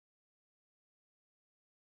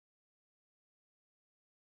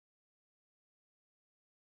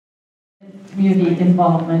community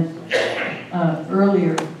involvement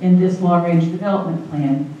earlier in this long-range development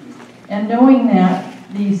plan. And knowing that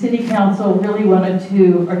the City Council really wanted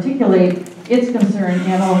to articulate its concern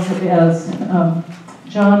and also, as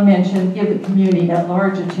John mentioned, give the community at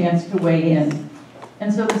large a chance to weigh in.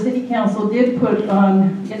 And so the City Council did put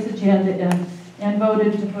on its agenda and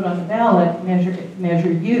voted to put on the ballot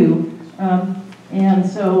Measure U. And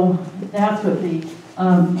so that's what the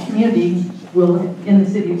community will, in the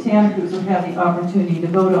City of Santa Cruz, will have the opportunity to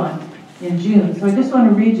vote on in June. So I just want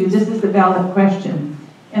to read you, this is the ballot question.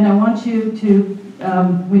 And I want you to,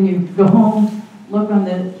 when you go home, look on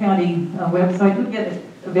the county website. You'll get it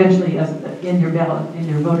eventually as in your ballot, in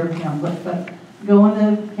your voter pamphlet, but go on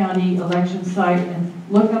the county election site and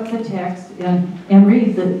look up the text and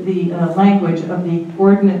read the language of the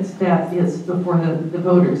ordinance that is before the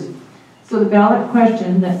voters. So the ballot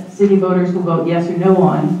question that city voters will vote yes or no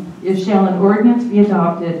on is, shall an ordinance be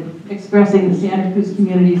adopted expressing the Santa Cruz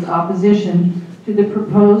community's opposition to the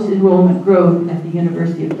proposed enrollment growth at the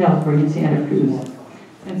University of California, Santa Cruz?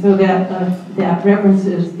 And so that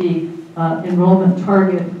references the enrollment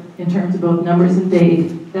target in terms of both numbers and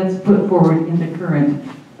date that's put forward in the current,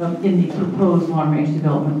 in the proposed long-range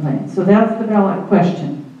development plan. So that's the ballot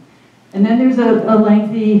question. And then there's a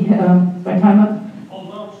lengthy, by time up?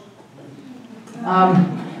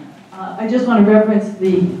 I just want to reference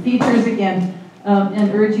the features again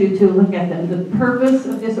and urge you to look at them. The purpose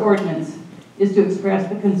of this ordinance is to express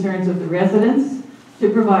the concerns of the residents,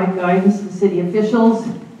 to provide guidance to city officials,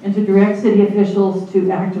 and to direct city officials to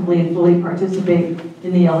actively and fully participate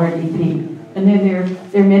in the LRDP. And then there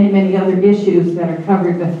are many, many other issues that are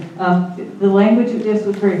covered, but the language of this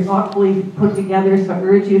was very thoughtfully put together, so I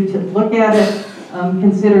urge you to look at it,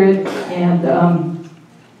 consider it, and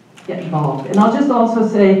get involved. And I'll just also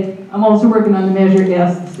say, I'm also working on the Measure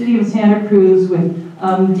S. The City of Santa Cruz, with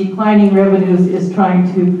declining revenues, is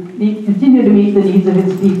trying to continue to meet the needs of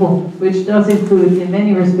its people, which does include, in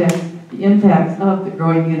many respects, the impacts of the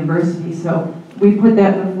growing university. So we put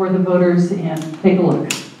that before the voters, and take a look.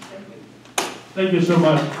 Thank you so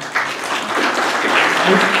much.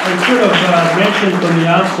 I should have mentioned from the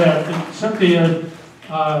outset that Cynthia,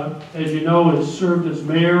 as you know, has served as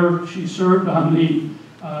mayor. She served on the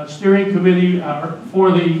steering committee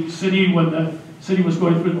for the city when the city was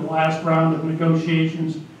going through the last round of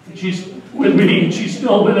negotiations. And she's with me, and she's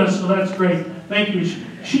still with us, so that's great. Thank you.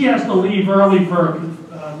 She has to leave early for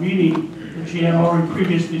a meeting that she had already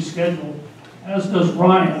previously scheduled, as does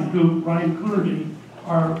Ryan Coonerty,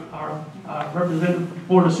 our representative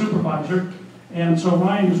board of supervisor. And so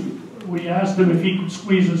we asked him if he could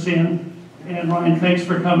squeeze us in, and Ryan, thanks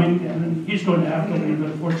for coming, and he's going to have to leave,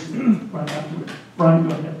 unfortunately, right afterwards. Ryan,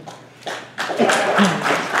 go ahead.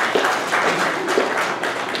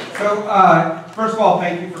 So, first of all,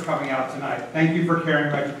 thank you for coming out tonight. Thank you for caring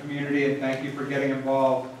about your community, and thank you for getting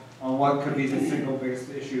involved on what could be the single biggest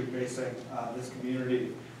issue facing this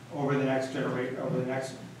community over the next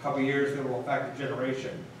couple of years that will affect the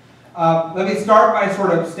generation. Let me start by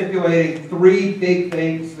sort of stipulating three big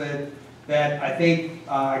things that I think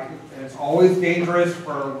it's always dangerous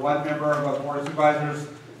for one member of a board of supervisors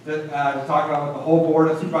to talk about what the whole board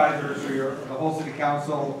of supervisors or the whole city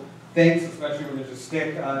council thinks, especially when there's a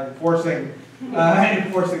stick enforcing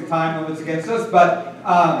time limits against us. But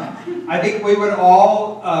I think we would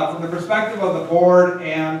all, from the perspective of the board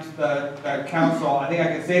and the council, I think I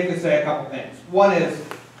can safely say a couple things. One is,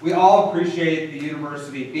 we all appreciate the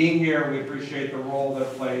university being here. We appreciate the role that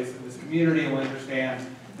it plays in this community, and we understand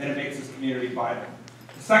that it makes this community vital.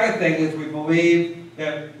 The second thing is, we believe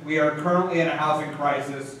that we are currently in a housing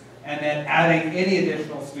crisis, and that adding any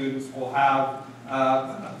additional students will have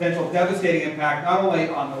a potential devastating impact not only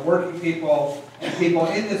on the working people and people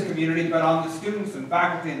in this community, but on the students and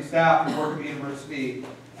faculty and staff who work at the university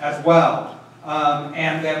as well.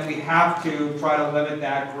 And that we have to try to limit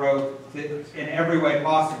that growth in every way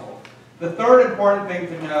possible. The third important thing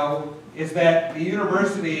to know is that the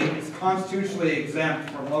university is constitutionally exempt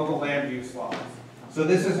from local land use laws. So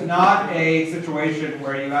this is not a situation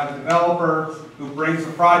where you have a developer who brings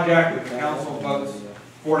a project and the council votes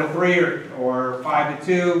 4-3 or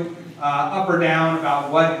 5-2, up or down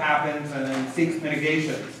about what happens, and then seeks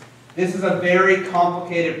mitigations. This is a very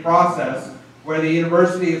complicated process where the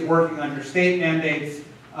university is working under state mandates,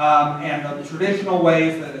 and the traditional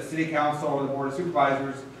ways that the city council or the board of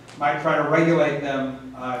supervisors might try to regulate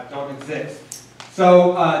them don't exist.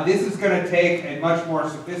 So this is going to take a much more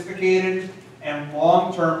sophisticated and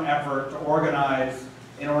long-term effort to organize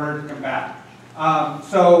in order to combat.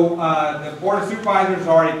 The board of supervisors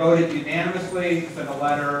already voted unanimously to send a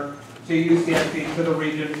letter to UCSC, to the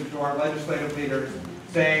regions, and to our legislative leaders,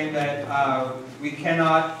 saying that we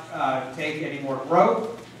cannot take any more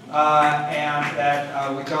growth and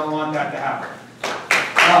that we don't want that to happen.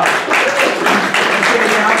 The City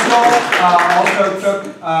Council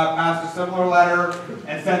also passed a similar letter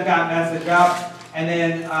and sent that message up. And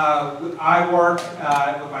then I work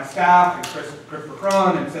with my staff and Christopher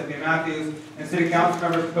Krohn and Cynthia Mathews and City Council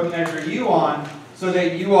members to put Measure U on so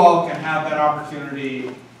that you all can have that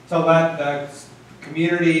opportunity to let the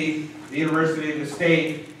community, the university, the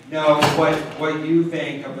state know what you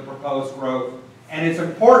think of the proposed growth. And it's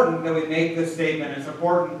important that we make this statement. It's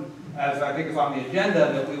important, as I think is on the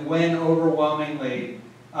agenda, that we win overwhelmingly in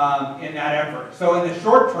that effort. So in the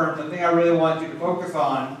short term, the thing I really want you to focus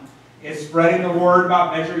on is spreading the word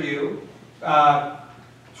about Measure U.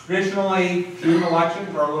 Traditionally, June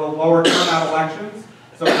elections are a little lower turnout elections,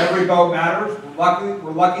 so every vote matters.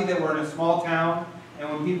 We're lucky that we're in a small town, and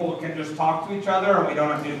when people can just talk to each other, and we don't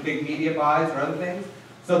have to do big media buys or other things.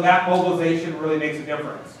 So that mobilization really makes a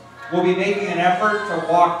difference. We'll be making an effort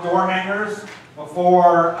to walk door hangers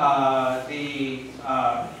before the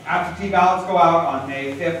absentee ballots go out on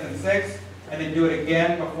May 5th and 6th, and then do it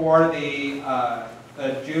again before the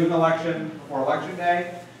June election, before Election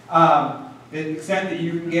Day. The extent that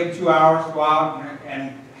you can give 2 hours to go out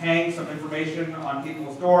and hang some information on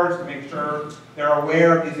people's doors to make sure they're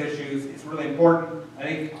aware of these issues is really important. I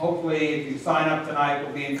think hopefully if you sign up tonight,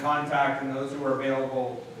 we'll be in contact, and those who are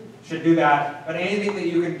available should do that. But anything that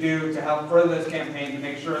you can do to help further this campaign to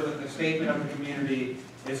make sure that the statement of the community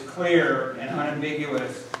is clear and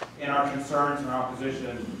unambiguous in our concerns and our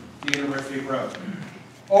opposition to university growth.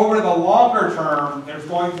 Over the longer term, there's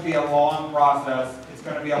going to be a long process. It's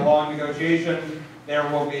going to be a long negotiation. There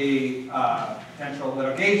will be potential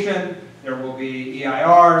litigation. There will be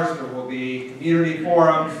EIRs. There will be community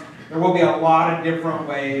forums. There will be a lot of different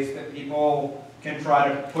ways that people can try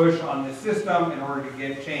to push on this system in order to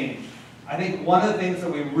get change. I think one of the things that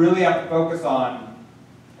we really have to focus on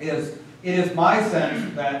is, it is my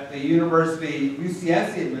sense that the university,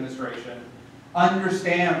 UCSC administration,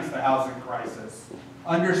 understands the housing crisis,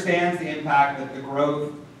 understands the impact that the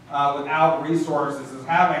growth without resources is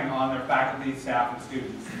having on their faculty, staff, and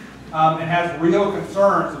students, and has real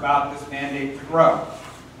concerns about this mandate to grow.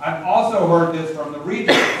 I've also heard this from the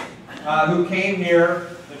regents who came here.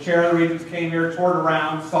 The chair of the regents came here, toured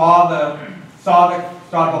around, saw the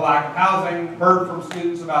lack of housing, heard from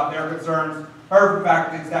students about their concerns, heard from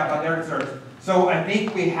faculty and staff about their concerns. So I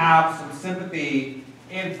think we have some sympathy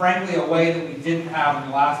in, frankly, a way that we didn't have in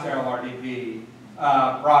the last LRDP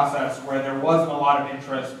process, where there wasn't a lot of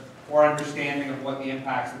interest or understanding of what the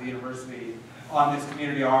impacts of the university on this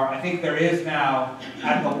community are. I think there is now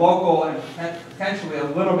at the local and potentially a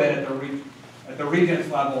little bit at the regents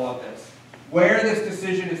level of this. Where this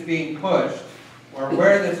decision is being pushed, or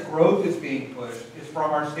where this growth is being pushed, is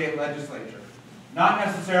from our state legislature. Not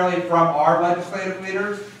necessarily from our legislative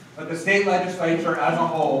leaders, but the state legislature as a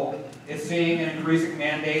whole is seeing an increasing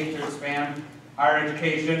mandate to expand higher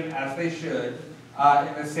education, as they should,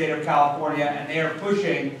 in the state of California, and they are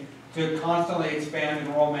pushing to constantly expand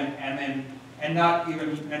enrollment and not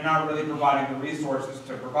really providing the resources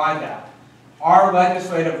to provide that. Our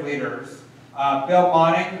legislative leaders, Bill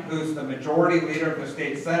Monning, who's the majority leader of the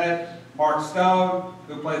state senate, Mark Stone,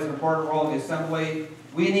 who plays an important role in the assembly,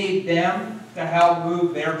 we need them to help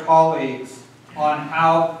move their colleagues on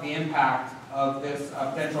how the impact of this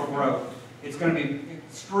potential growth. It's going to be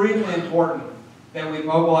extremely important that we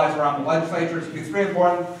mobilize around the legislature. It's extremely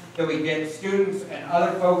important that we get students and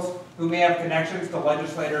other folks who may have connections to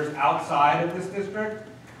legislators outside of this district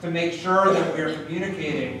to make sure that we are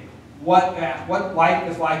communicating what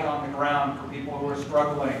life is like on the ground for people who are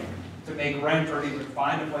struggling to make rent or even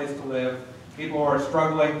find a place to live, people who are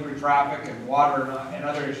struggling through traffic and water and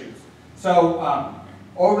other issues. So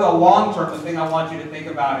over the long term, the thing I want you to think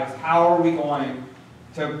about is, how are we going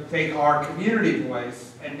to take our community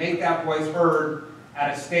voice and make that voice heard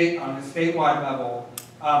at a on a statewide level.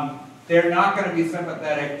 They're not going to be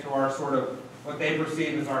sympathetic to our sort of what they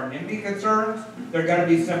perceive as our NIMBY concerns. They're going to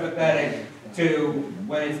be sympathetic to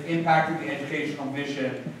when it's impacting the educational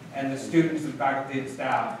mission and the students and faculty and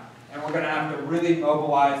staff. And we're going to have to really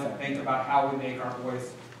mobilize and think about how we make our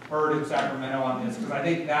voice heard in Sacramento on this, because I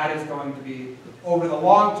think that is going to be, over the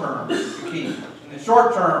long term, the key. In the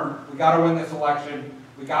short term, we got to win this election.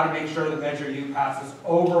 We got to make sure that Measure U passes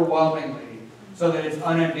overwhelmingly, so that it's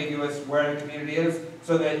unambiguous where the community is,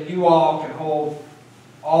 so that you all can hold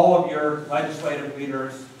all of your legislative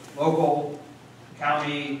leaders, local,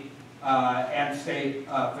 county, and state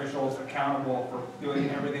officials accountable for doing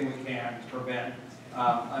everything we can to prevent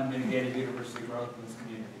unmitigated university growth in this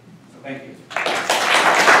community. So thank you.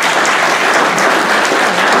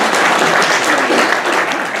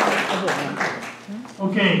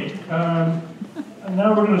 Okay, and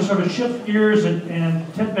now we're going to sort of shift gears and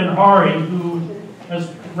Ted Benhari, who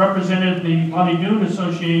has represented the Bonny Doon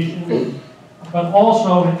Association, but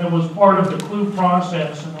also was part of the CLUE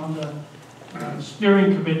process and on the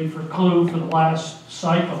steering committee for CLUE for the last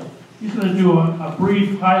cycle. He's going to do a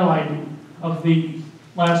brief highlighting of the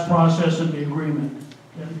last process and the agreement.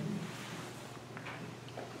 Okay.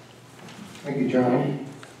 Thank you, John.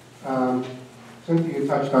 Cynthia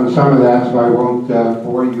touched on some of that, so I won't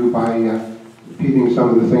bore you by repeating some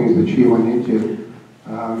of the things that she went into.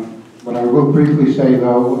 What I will briefly say,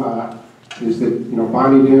 though, is that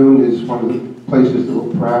Bonny Doon is one of the places that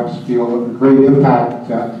will perhaps feel a great impact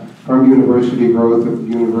from university growth if the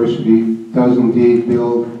university does indeed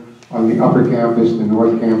build on the upper campus, the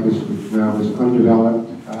north campus, which now is undeveloped.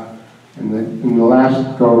 And that in the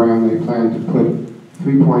last go-around, they plan to put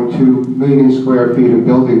 3.2 million square feet of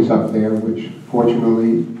buildings up there, which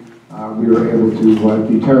fortunately we were able to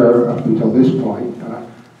deter up until this point.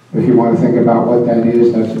 If you want to think about what that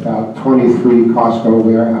is, that's about 23 Costco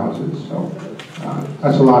warehouses. So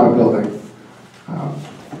that's a lot of building.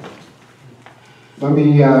 Let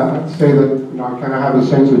me say that I kind of have a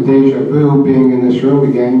sense of deja vu being in this room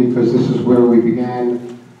again, because this is where we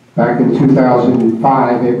began back in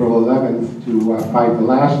 2005, April 11th, to fight the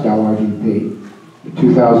last LRDP, the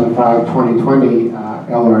 2005-2020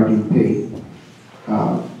 LRDP.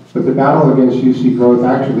 But the battle against UC growth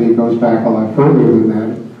actually goes back a lot further than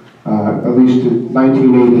that, at least to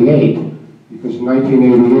 1988, because in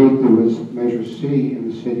 1988 there was Measure C in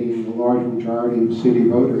the city, and the large majority of city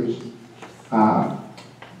voters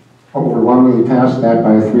overwhelmingly passed that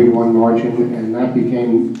by a 3-to-1 margin, and that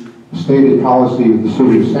became the stated policy of the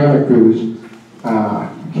city of Santa Cruz.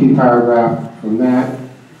 Key paragraph from that.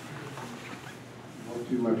 Not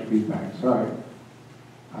too much feedback, sorry.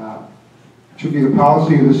 It should be the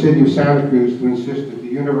policy of the city of Santa Cruz to insist that the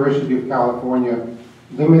University of California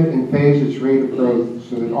limit and phase its rate of growth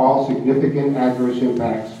so that all significant adverse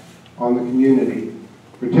impacts on the community,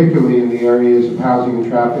 particularly in the areas of housing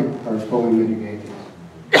and traffic, are fully mitigated.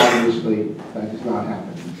 Obviously, that does not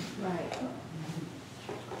happen. Right.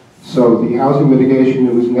 So the housing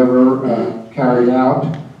mitigation was never carried out,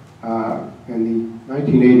 and the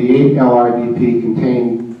 1988 LRDP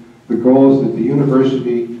contained the goals that the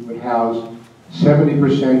university would house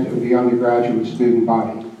 70% of the undergraduate student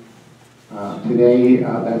body. Today,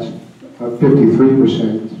 that's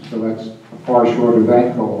 53%, so that's far short of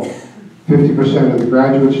that goal. 50% of the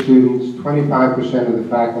graduate students, 25% of the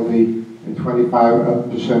faculty, and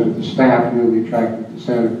 25% of the staff newly attracted to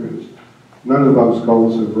Santa Cruz. None of those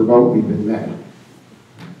goals have remotely been met.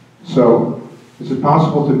 So, is it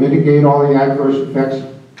possible to mitigate all the adverse effects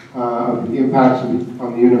of the impacts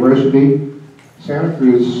on the university? Santa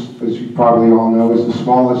Cruz, as you probably all know, is the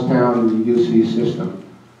smallest town in the UC system.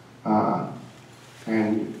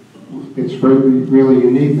 And it's really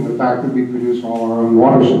unique in the fact that we produce all our own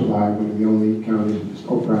water supply, one of the only counties,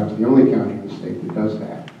 or perhaps the only county in the state that does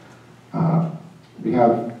that. We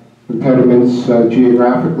have impediments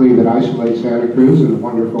geographically that isolate Santa Cruz in a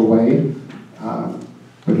wonderful way,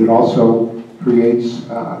 but it also creates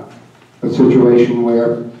a situation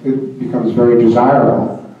where it becomes very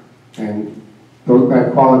desirable, and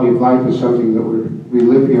that quality of life is something that we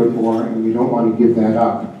live here for, and we don't want to give that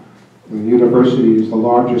up. The university is the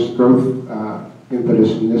largest growth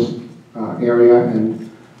impetus in this area, and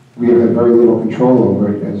we have had very little control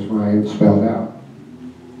over it, as Ryan spelled out.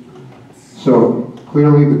 So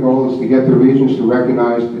clearly the goal is to get the regions to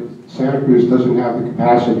recognize that Santa Cruz doesn't have the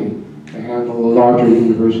capacity to handle a larger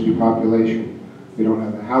university population. We don't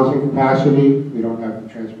have the housing capacity, we don't have the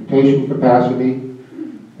transportation capacity,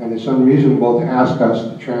 and it's unreasonable to ask us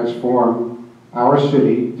to transform our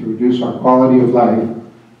city to reduce our quality of life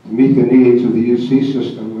to meet the needs of the UC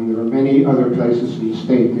system when there are many other places in the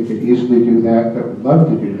state that could easily do that, that would love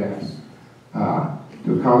to do that,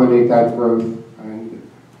 to accommodate that growth. And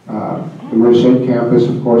the Merced campus,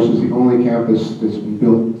 of course, is the only campus that's been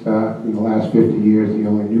built in the last 50 years, the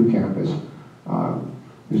only new campus.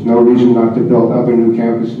 There's no reason not to build other new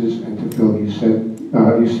campuses and to fill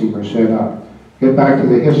UC Merced up. Get back to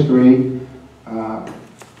the history.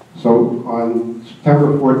 So on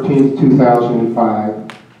September 14th, 2005,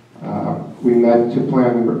 we met to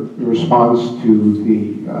plan the response to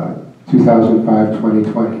the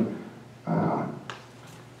 2005-2020.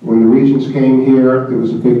 When the regents came here, there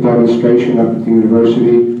was a big demonstration up at the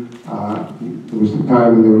university. It was the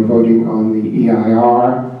time when they were voting on the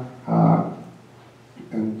EIR,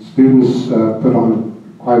 and students put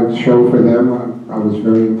on quite a show for them. I was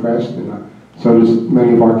very impressed, and so does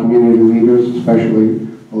many of our community leaders, especially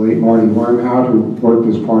the late Marty Wormhout, who worked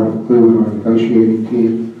as part of CLU in our negotiating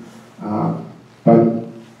team. But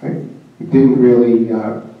it didn't really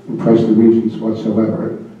impress the regents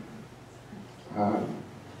whatsoever.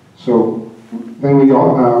 So then we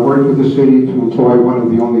worked with the city to employ one of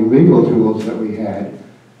the only legal tools that we had,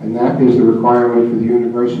 and that is the requirement for the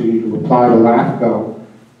university to apply to LAFCO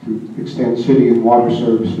to extend city and water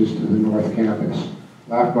services to the North Campus.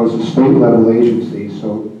 LAFCO is a state-level agency,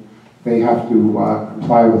 so they have to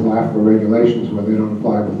comply with LAFCO regulations where they don't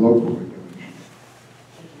apply with local regulations.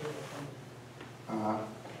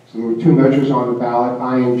 So there were two measures on the ballot,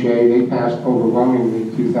 I and J. They passed overwhelmingly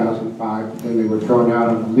in 2005, but then they were thrown out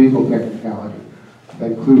on a legal technicality.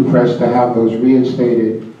 That CLU pressed to have those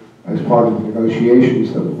reinstated as part of the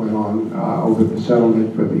negotiations that went on over the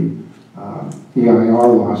settlement for the EIR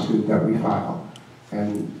lawsuit that we filed.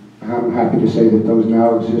 And I'm happy to say that those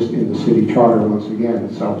now exist in the city charter once again.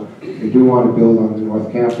 So if they do want to build on the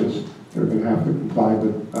North Campus, they're going to have to comply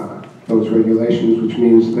with those regulations, which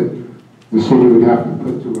means that the city would have to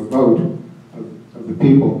put to a vote of the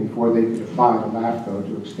people before they could apply to LAFCO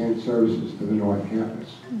to extend services to the North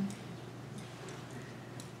Campus.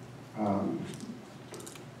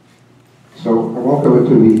 So I won't go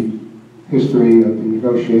into the history of the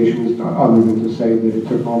negotiations other than to say that it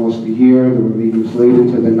took almost a year. There were meetings late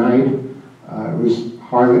into the night. It was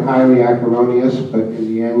highly acrimonious, but in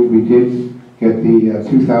the end we did get the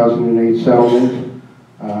 2008 settlement.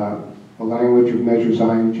 The language of measures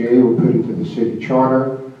I and J were put into the city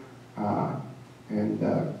charter.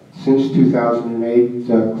 Since 2008,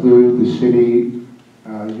 CLU, the city,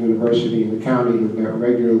 university, and the county have met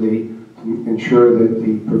regularly to ensure that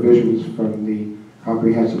the provisions from the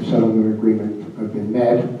comprehensive settlement agreement have been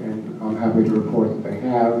met, and I'm happy to report that they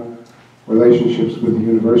have. Relationships with the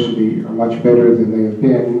university are much better than they have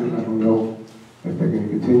been. I don't know if they're going to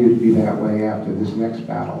continue to be that way after this next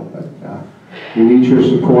battle, but we need your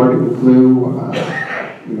support in CLU.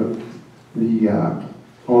 The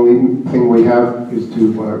only thing we have is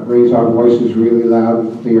to raise our voices really loud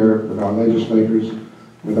and clear with our legislators,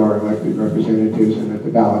 with our elected representatives, and at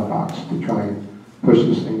the ballot box to try and push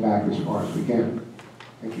this thing back as far as we can.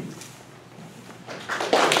 Thank you.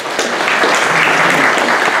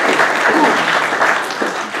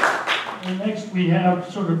 And next we have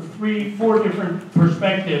sort of 4 different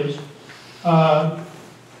perspectives.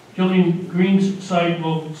 Gillian Greensite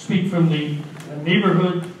will speak from the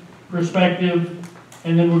neighborhood perspective,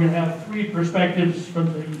 and then we're going to have 3 perspectives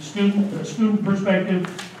from the student perspective,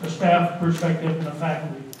 the staff perspective, and the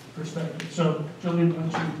faculty perspective. So, Gillian, why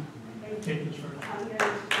don't you take this first?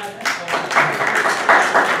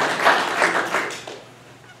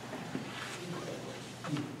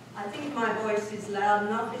 I think my voice is loud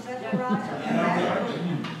enough. Is that all right?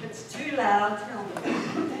 If it's too loud, tell me.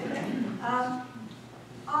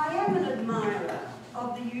 I am an admirer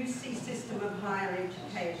of the UC system of higher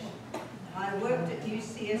education. I worked at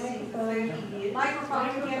UCSC for 30 years. Microphone.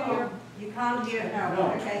 You can't hear?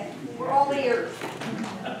 No. Okay. We're all ears.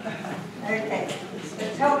 Okay.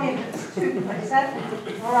 So tell me if it's too. Is that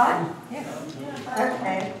all right? Yes.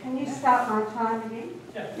 Okay. Can you start my time again?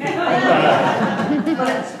 Yeah.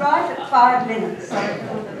 Well, it's right at 5 minutes. So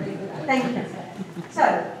thank you. So,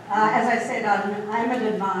 as I said, I'm an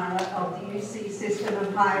admirer of the UC system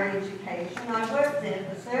of higher education. I worked there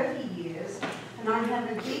for 30 years, and I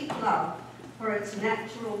have a deep love for its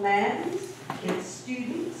natural lands, its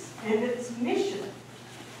students, and its mission.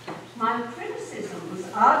 My criticisms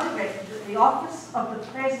are directed at the Office of the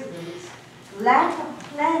President's lack of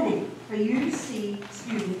planning for UC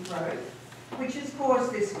student growth, which has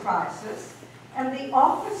caused this crisis, and the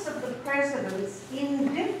Office of the President's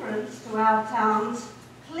indifference to our town's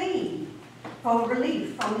plea for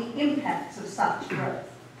relief from the impacts of such growth,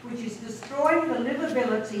 which is destroying the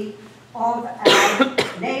livability of our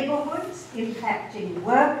neighbourhoods, impacting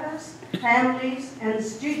workers, families, and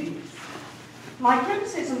students. My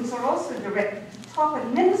criticisms are also directed to top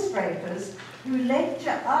administrators who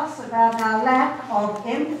lecture us about our lack of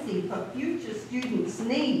empathy for future students'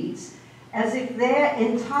 needs, as if they're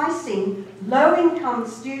enticing low-income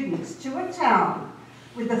students to a town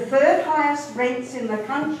with the 3rd highest rents in the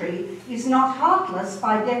country is not heartless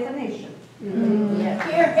by definition. Yeah.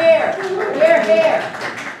 Hear, hear. Hear, hear.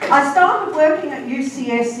 I started working at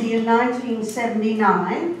UCSC in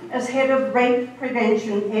 1979 as head of rape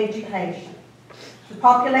prevention education. The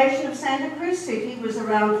population of Santa Cruz City was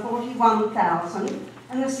around 41,000,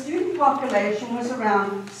 and the student population was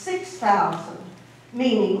around 6,000,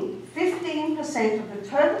 meaning 15% of the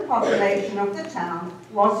total population of the town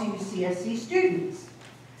was UCSC students.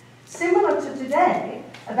 Similar to today,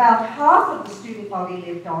 About half of the student body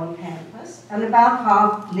lived on campus and about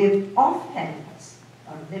half lived off campus,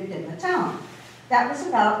 or lived in the town. That was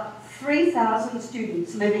about 3,000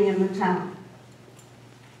 students living in the town.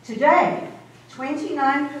 Today,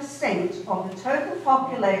 29% of the total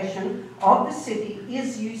population of the city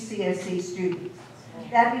is UCSC students.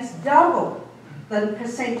 That is double the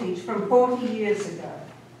percentage from 40 years ago.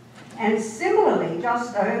 And similarly,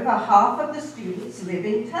 just over half of the students live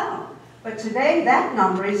in town. But today that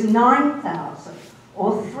number is 9,000,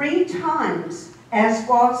 or 3 times as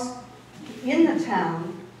was in the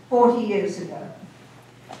town 40 years ago.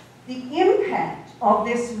 The impact of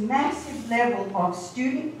this massive level of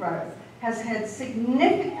student growth has had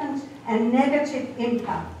significant and negative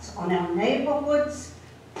impacts on our neighbourhoods,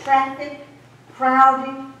 traffic,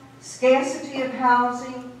 crowding, scarcity of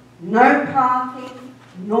housing, no parking,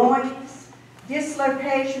 noise,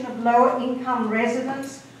 dislocation of lower income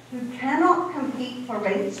residents who cannot compete for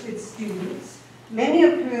rents with students, many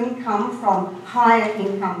of whom come from higher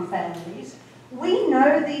income families. We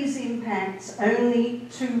know these impacts only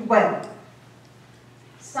too well.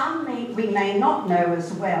 Some we may not know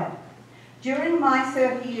as well. During my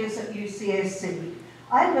 30 years at UCSC,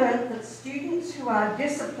 I learned that students who are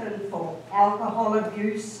disciplined for alcohol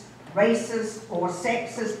abuse, racist or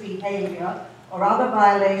sexist behaviour, or other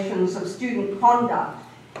violations of student conduct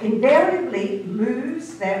invariably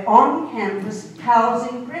lose their on-campus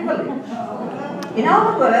housing privilege. In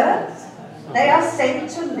other words, they are sent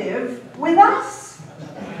to live with us.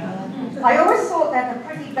 I always thought that a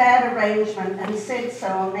pretty bad arrangement and said so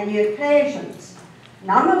on many occasions.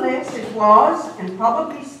 Nonetheless, it was, and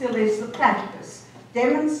probably still is, the practice,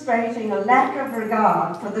 demonstrating a lack of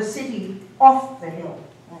regard for the city off the hill.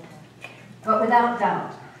 But without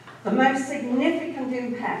doubt, the most significant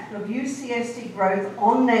impact of UCSC growth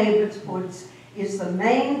on neighbourhoods is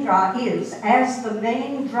as the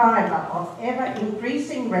main driver of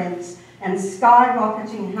ever-increasing rents and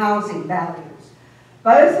skyrocketing housing values,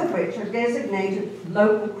 both of which are designated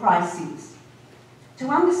local crises. To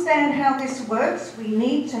understand how this works, we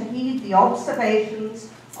need to heed the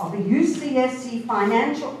observations of a UCSC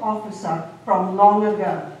financial officer from long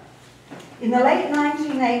ago. In the late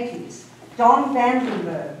 1980s, Don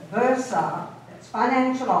Vandenberg, Bursar, that's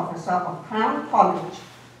financial officer of Crown College,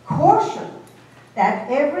 cautioned that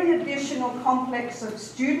every additional complex of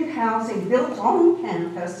student housing built on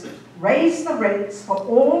campus raised the rents for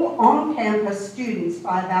all on-campus students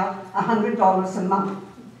by about $100 a month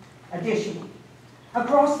additional,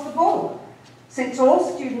 across the board, since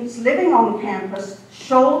all students living on campus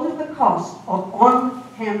shoulder the cost of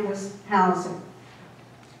on-campus housing.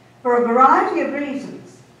 For a variety of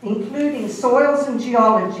reasons, including soils and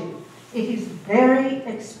geology, it is very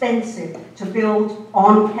expensive to build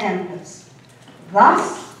on campus.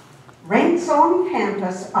 Thus, rents on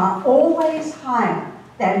campus are always higher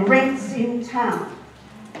than rents in town.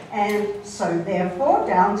 And so therefore,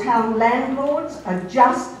 downtown landlords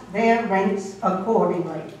adjust their rents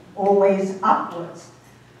accordingly, always upwards.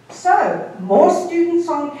 So, more students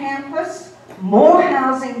on campus, more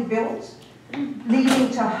housing built,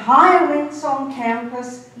 leading to higher rents on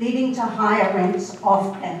campus, leading to higher rents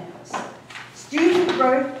off campus. Student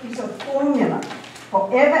growth is a formula for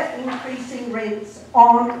ever-increasing rents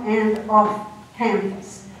on and off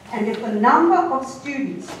campus. And if the number of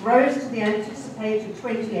students rose to the anticipated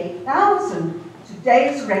 28,000,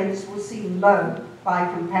 today's rents will seem low by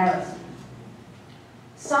comparison.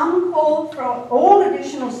 Some call for all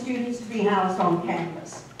additional students to be housed on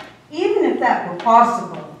campus. Even if that were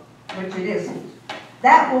possible, which it isn't,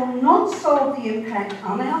 that will not solve the impact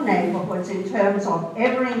on our neighbourhoods in terms of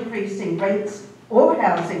ever-increasing rents or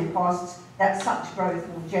housing costs that such growth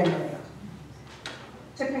will generate.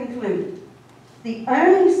 To conclude, the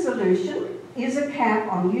only solution is a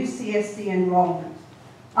cap on UCSC enrollment.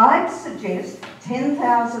 I'd suggest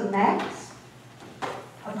 10,000 max,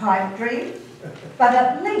 a pipe dream, but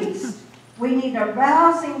at least we need a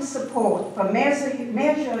rousing support for Measure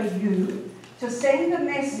U to send a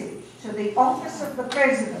message to the Office of the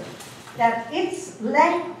President that its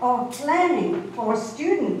lack of planning for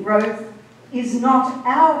student growth is not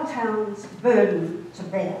our town's burden to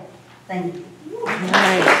bear. Thank you.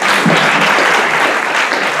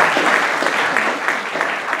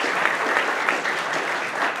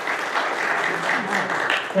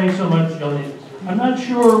 Thanks so much, Gillian. I'm not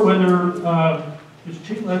sure whether, is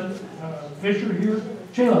Chayla Fisher here?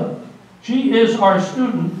 Chayla, she is our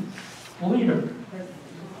student leader.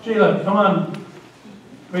 Chayla, come on.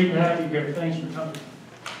 Great to have you here. Thanks for coming.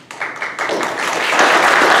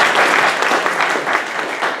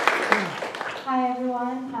 Hi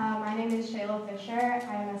everyone, my name name is Shayla Fisher.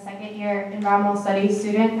 I am a second-year environmental studies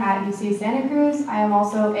student at UC Santa Cruz. I am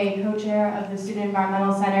also a co-chair of the Student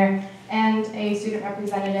Environmental Center and a student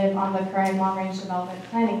representative on the current long-range development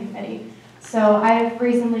planning committee. So I've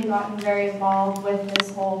recently gotten very involved with this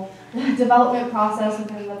whole development process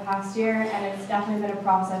within the past year, and it's definitely been a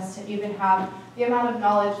process to even have the amount of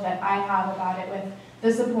knowledge that I have about it with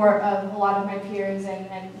the support of a lot of my peers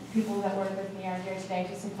and people that work with me are here today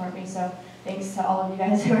to support me. So thanks to all of you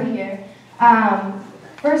guys who are here.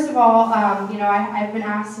 First of all, I've been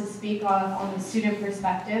asked to speak on the student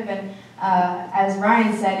perspective, and as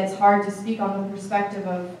Ryan said, it's hard to speak on the perspective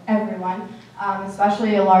of everyone,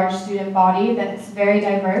 especially a large student body that's very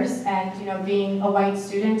diverse. And being a white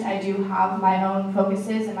student, I do have my own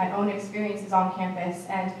focuses and my own experiences on campus.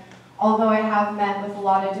 And although I have met with a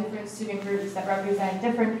lot of different student groups that represent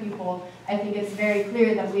different people, I think it's very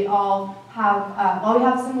clear that we all have, while we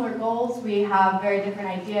have similar goals, we have very different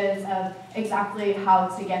ideas of exactly how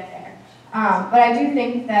to get there. But I do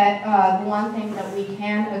think that the one thing that we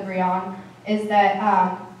can agree on is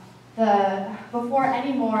that before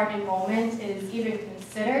any more enrollment is even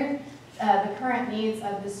considered, the current needs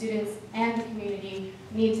of the students and the community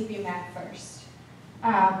need to be met first.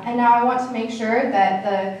 And now I want to make sure that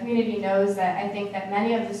the community knows that I think that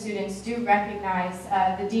many of the students do recognize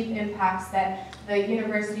the deep impacts that the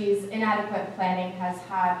university's inadequate planning has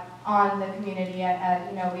had on the community.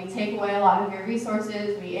 We take away a lot of your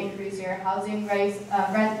resources, we increase your housing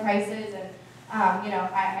rent prices, and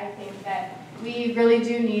I think that we really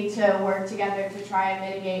do need to work together to try and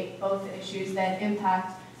mitigate both the issues that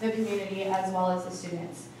impact the community as well as the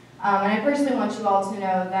students. And I personally want you all to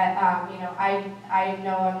know that, I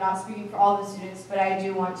know I'm not speaking for all the students, but I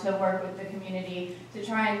do want to work with the community to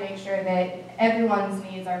try and make sure that everyone's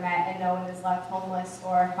needs are met and no one is left homeless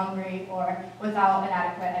or hungry or without an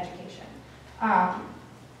adequate education.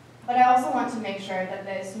 But I also want to make sure that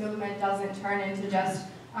this movement doesn't turn into just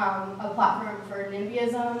a platform for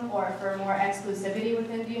NIMBYism or for more exclusivity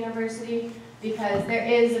within the university, because there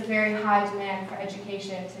is a very high demand for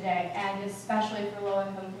education today, and especially for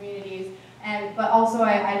low-income communities. But also,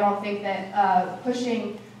 I don't think that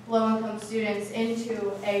pushing low-income students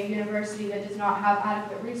into a university that does not have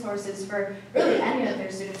adequate resources for really any of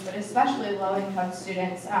their students, but especially low-income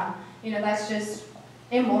students, that's just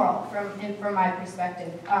immoral from my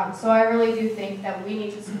perspective. So I really do think that we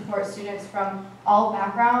need to support students from all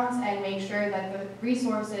backgrounds and make sure that the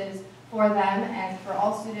resources for them and for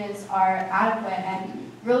all students are adequate,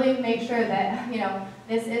 and really make sure that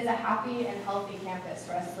this is a happy and healthy campus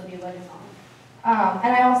for us to be living on.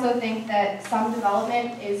 And I also think that some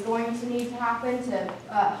development is going to need to happen to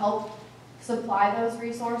help supply those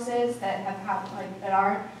resources that that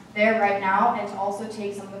aren't there right now, and to also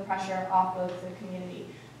take some of the pressure off of the community.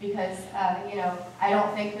 Because I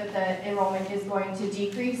don't think that the enrollment is going to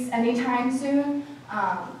decrease anytime soon.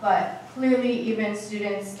 But clearly, even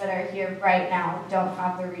students that are here right now don't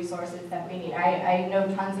have the resources that we need. I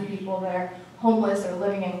know tons of people that are homeless or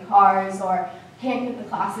living in cars or can't get the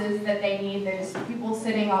classes that they need. There's people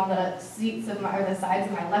sitting on the seats of the sides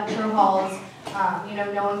of my lecture halls.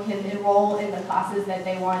 No one can enroll in the classes that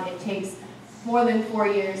they want. It takes more than 4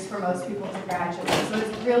 years for most people to graduate. So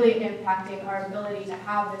it's really impacting our ability to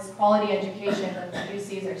have this quality education that the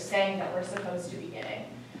UCs are saying that we're supposed to be getting.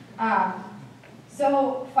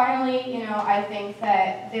 So finally, I think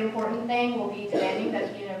that the important thing will be demanding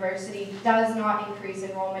that the university does not increase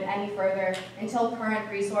enrollment any further until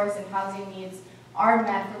current resource and housing needs are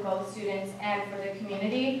met for both students and for the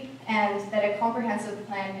community, and that a comprehensive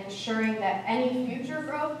plan ensuring that any future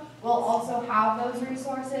growth will also have those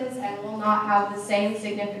resources and will not have the same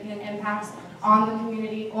significant impacts on the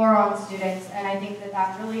community or on students. And I think that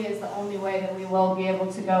that really is the only way that we will be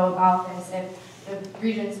able to go about this if the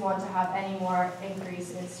regents want to have any more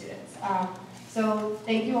increase in students. So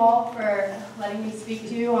thank you all for letting me speak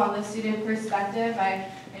to you on the student perspective. I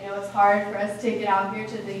know it's hard for us to get out here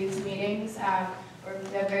to these meetings. We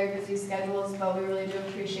have very busy schedules, but we really do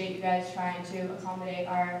appreciate you guys trying to accommodate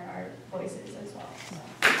our voices as well.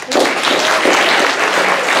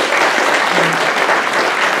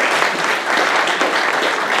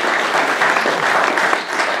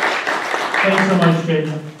 Thanks so much,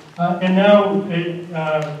 Jason. And now,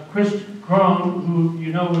 Chris Krohn, who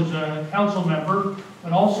is a council member,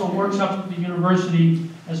 but also works up at the university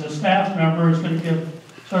as a staff member, is going to give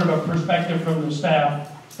sort of a perspective from the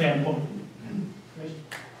staff standpoint. Chris?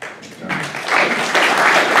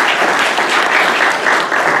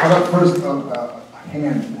 How about first a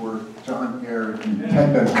hand for John Ayer and Ted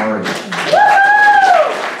Benhari.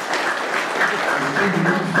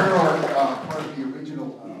 They are part of the original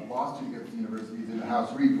lawsuit against the universities in the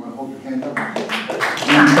House. Reed, you want to hold your hand up.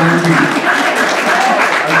 And thank you.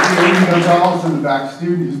 I see Amy Gonzalez in the back,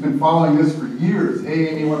 student who's been following this for years. Hey,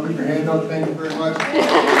 Amy, want to put your hand up? Thank you very much.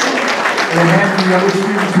 And a hand for the other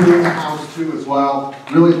students who are in the house too as well.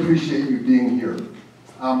 Really appreciate you being here.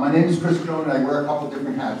 My name is Krohn, and I wear a couple of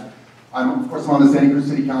different hats. Of course, I'm on the Santa Cruz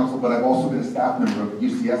City Council, but I've also been a staff member of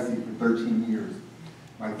UCSC for 13 years.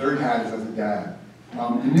 My third hat is as a dad.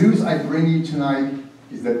 The news I bring you tonight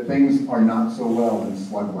is that things are not so well in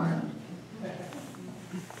Slugland.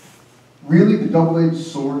 Really, the double-edged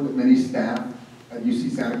sword that many staff at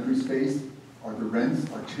UC Santa Cruz face are the rents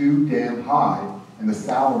are too damn high and the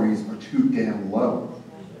salaries are too damn low.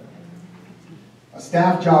 A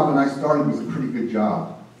staff job when I started was a pretty good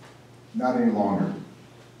job. Not any longer.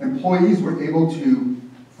 Employees were able to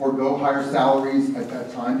forego higher salaries at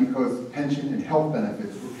that time because pension and health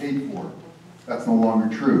benefits were paid for. That's no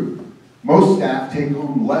longer true. Most staff take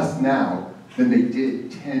home less now than they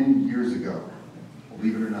did 10 years ago,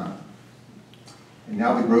 believe it or not. And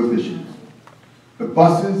now the growth issues. The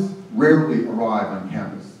buses rarely arrive on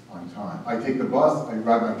campus on time. I take the bus, I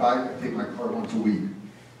ride my bike, I take my car once a week.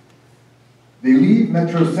 They leave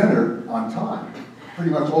Metro Center on time,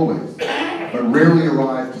 pretty much always, but rarely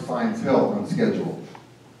arrive to Science Hill on schedule.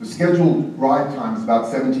 The scheduled ride time is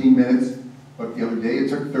about 17 minutes, but the other day it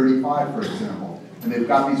took 35, for example. And they've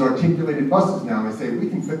got these articulated buses now, and they say, we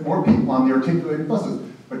can fit more people on the articulated buses.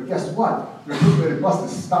 But guess what? The articulated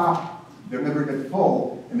buses stop, they'll never get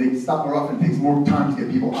full, and they stop more often. It takes more time to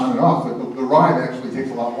get people on and off, so the ride actually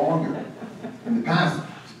takes a lot longer. In the past,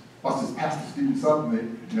 buses pass the students up, and they,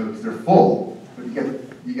 because they're full, but you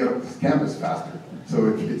get up to campus faster.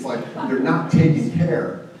 So it's like they're not taking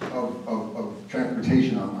care of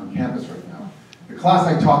transportation on campus right now. The class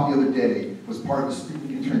I taught the other day was part of the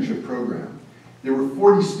student internship program. There were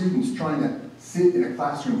 40 students trying to sit in a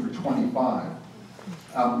classroom for 25.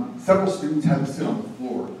 Several students had to sit on the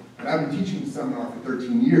floor. And I've been teaching the seminar for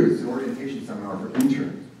 13 years, an orientation seminar for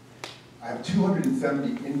interns. I have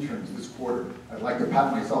 270 interns this quarter. I'd like to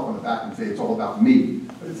pat myself on the back and say it's all about me,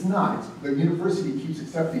 but it's not. The university keeps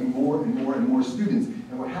accepting more and more and more students,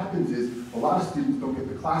 and what happens is a lot of students don't get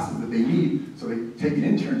the classes that they need, so they take an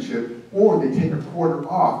internship, or they take a quarter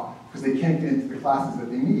off because they can't get into the classes that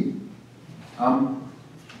they need.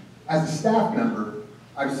 As a staff member,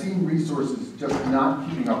 I've seen resources just not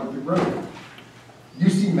keeping up with the growth.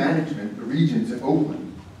 UC management, the regents at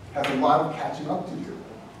Oakland, has a lot of catching up to do.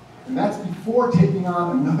 And that's before taking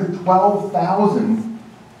on another 12,000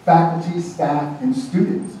 faculty, staff, and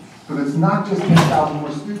students. So it's not just 10,000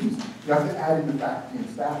 more students. You have to add in the faculty and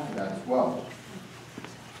staff to that as well.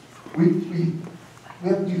 We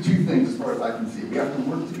have to do two things as far as I can see. We have to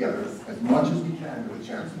work together as much as we can with the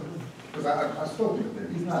chancellor. Because I've spoken with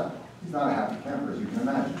him. He's not a happy camper, as you can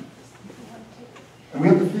imagine. And we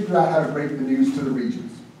have to figure out how to break the news to the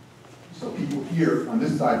regions, so people here on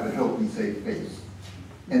this side of the hill can save face.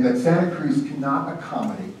 And that Santa Cruz cannot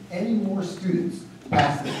accommodate any more students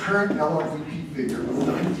past the current LRDP figure of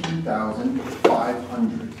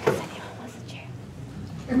 19,500.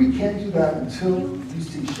 And we can't do that until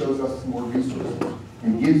UC shows us more resources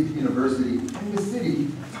and gives the university and the city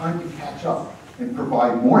time to catch up and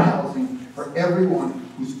provide more housing for everyone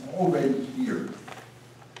who's already here.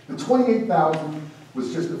 The 28,000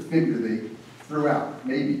 was just a figure they threw out,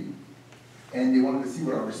 maybe, and they wanted to see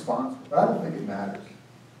what our response was, but I don't think it matters.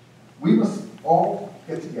 We must all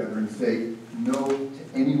get together and say no to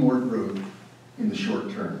any more growth in the short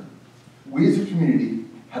term. We as a community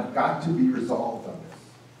have got to be resolved on this.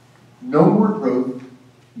 No more growth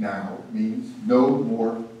now means no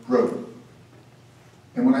more growth.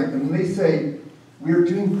 And when they say, we are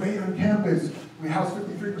doing great on campus, we house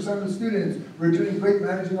 53% of the students, we're doing great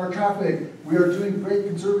managing our traffic, we are doing great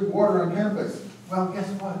conserving water on campus. Well, guess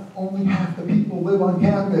what? Only half the people live on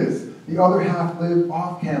campus. The other half live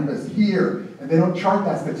off campus here. And they don't chart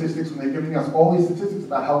that statistics when they're giving us all these statistics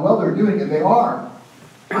about how well they're doing, and they are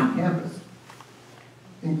on campus.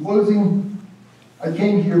 In closing, I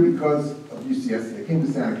came here because of UCSC. I came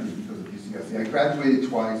to Santa Cruz because of UCSC. I graduated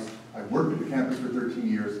twice. I've worked at the campus for 13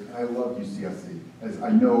 years, and I love UCSC, as I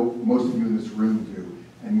know most of you in this room do.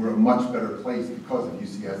 And we're a much better place because of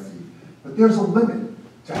UCSC. But there's a limit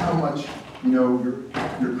to how much, your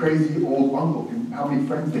crazy old uncle can, how many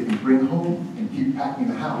friends they can bring home and keep packing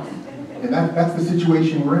the house. And that's the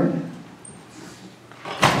situation we're in.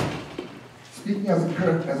 Speaking as a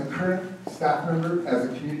current staff member, as a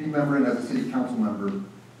community member, and as a city council member,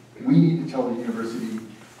 we need to tell the university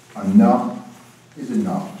enough is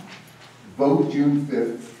enough. Vote June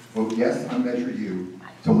 5th, vote yes on Measure U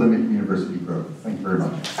to limit university growth. Thank you very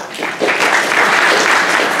much.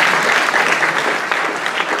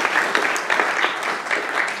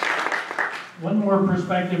 one more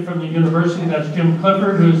perspective from the university. That's Jim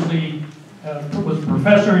Clifford, who's the was a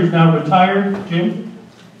professor. He's now retired. Jim.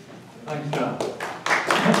 Thanks, John.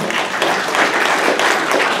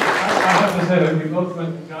 I have to say that we both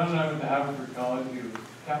went, John and I went to Haverford College. He was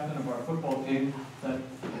captain of our football team that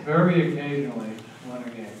very occasionally won a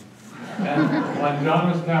game. And when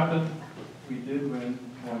John was captain, we did win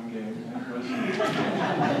one game. And it was a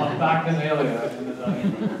bacchanalia in the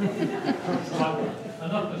dining room.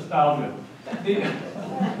 Enough nostalgia.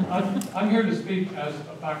 I'm here to speak as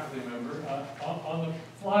a faculty member. On the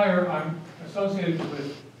flyer, I'm associated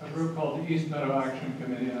with a group called the East Meadow Action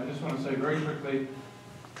Committee, and I just want to say very quickly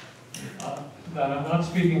that I'm not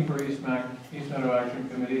speaking for East Meadow Action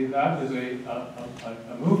Committee. That is a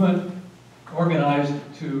movement organized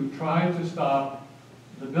to try to stop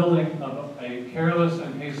the building of a careless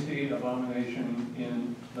and hasty abomination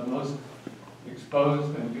in the most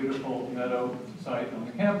exposed and beautiful meadow site on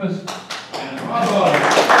the campus. And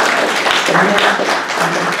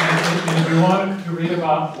if you want to read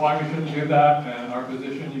about why we shouldn't do that and our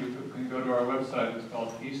position, you can go to our website. It's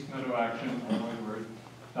called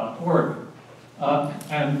eastmeadowaction.org.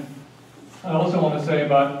 And I also want to say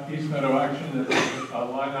about East Meadow Action that there's a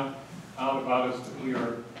line out about us that we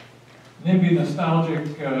are NIMBY nostalgic,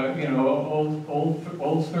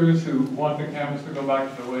 oldsters who want the campus to go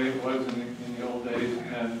back to the way it was in the old days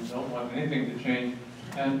and don't want anything to change.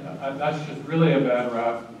 And that's just really a bad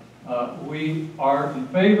rap. We are in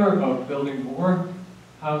favor of building more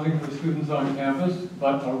housing for students on campus,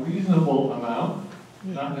 but a reasonable amount,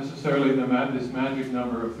 not necessarily this magic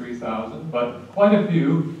number of 3,000, but quite a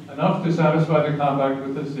few, enough to satisfy the compact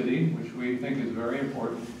with the city, which we think is very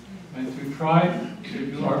important, and to try to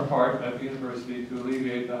do our part at the university to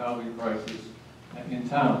alleviate the housing crisis in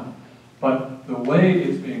town. But the way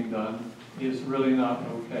it's being done is really not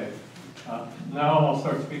okay. Now I'll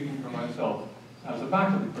start speaking for myself as a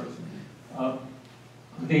faculty person.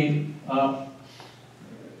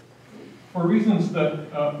 For reasons that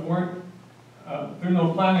weren't through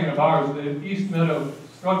no planning of ours, the East Meadow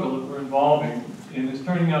struggle that we're involving in is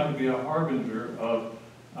turning out to be a harbinger of,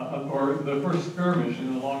 or the first skirmish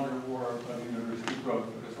in the longer war of university growth.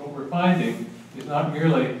 Because what we're finding is not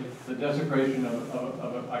merely the desecration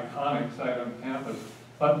of an iconic site on campus,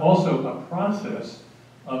 but also a process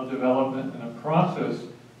of development and a process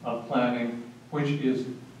of planning which is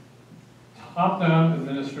top-down,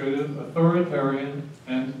 administrative, authoritarian,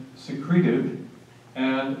 and secretive,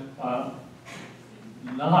 and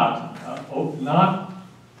not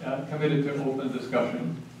committed to open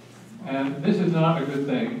discussion. And this is not a good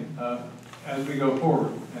thing as we go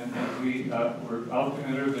forward. And as we're about to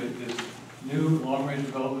enter this new long-range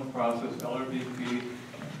development process, LRDP,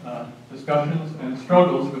 discussions and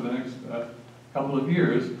struggles for the next couple of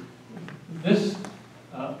years. This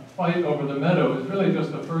fight over the meadow is really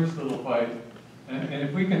just the first little fight. And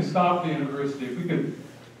if we can stop the university, if we could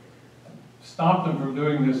stop them from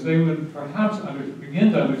doing this, they would perhaps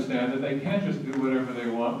begin to understand that they can't just do whatever they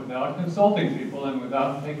want without consulting people and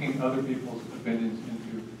without taking other people's opinions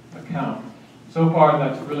into account. So far,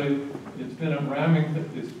 that's really, it's been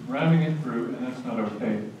it's ramming it through, and that's not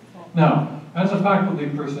okay. Now, as a faculty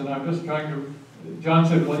person, I'm just trying to, John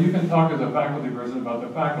said, well, you can talk as a faculty person about the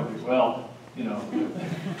faculty. Well, you know,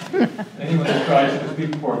 anyone who tries to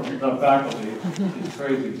speak for the faculty is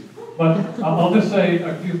crazy. But I'll just say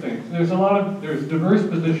a few things. There's diverse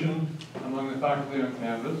positions among the faculty on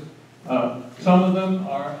campus. Some of them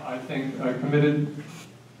are, I think, committed,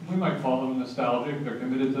 we might call them nostalgic. They're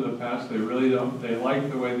committed to the past. They really don't, they like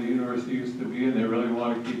the way the university used to be, and they really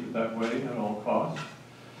want to keep it that way at all costs.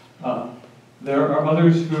 There are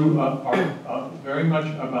others who are very much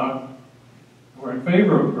who are in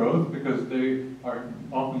favor of growth because they are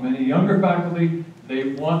often many younger faculty.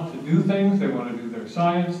 They want to do things, they want to do their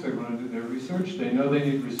science, they want to do their research, they know they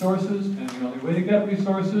need resources, and the only way to get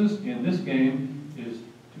resources in this game is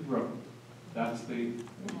to grow. That's the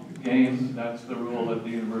game, that's the rule that the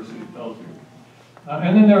university tells you.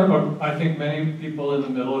 And then there are, I think, many people in the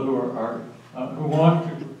middle who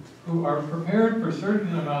are prepared for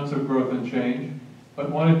certain amounts of growth and change, but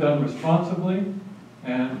want it done responsibly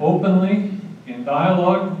and openly in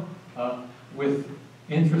dialogue with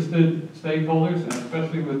interested stakeholders, and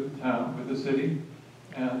especially with town, with the city,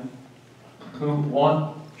 and who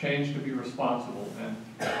want change to be responsible and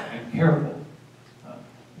careful.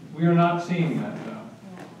 We are not seeing that now.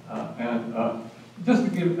 Just to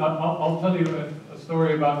give, I'll tell you a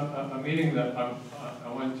story about a meeting that I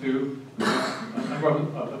went to. A number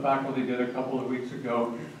of the faculty did a couple of weeks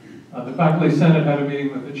ago. The faculty senate had a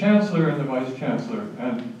meeting with the chancellor and the vice chancellor,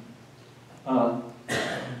 and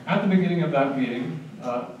at the beginning of that meeting,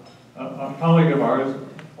 a colleague of ours,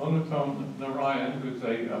 Ryan, who's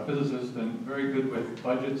a physicist and very good with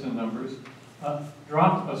budgets and numbers,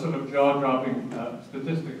 dropped a sort of jaw-dropping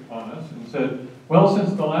statistic on us and said, well,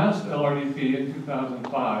 since the last LRDP in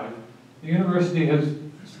 2005, the university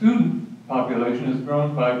student population has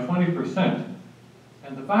grown by 20%,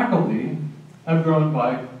 and the faculty have grown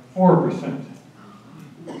by 4%.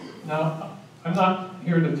 Now, I'm not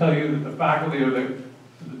here to tell you that the faculty are the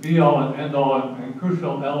be-all and end-all and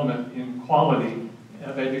crucial element in quality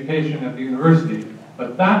of education at the university,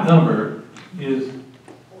 but that number is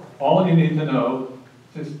all you need to know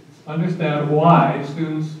to understand why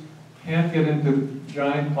students can't get into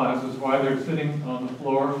giant classes, why they're sitting on the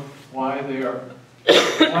floor, why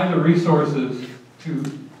the resources to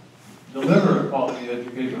deliver a quality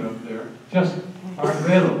education up there just aren't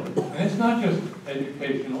available. And it's not just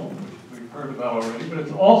educational, which we've heard about already, but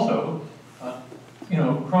it's also,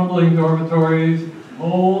 crumbling dormitories,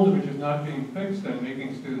 mold, which is not being fixed and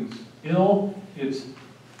making students ill. It's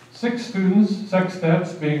 6 students,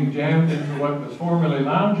 sextets, being jammed into what was formerly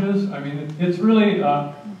lounges. I mean, it's really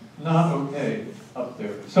not okay up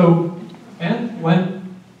there. So, and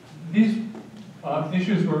when these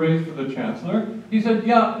issues were raised for the chancellor, he said,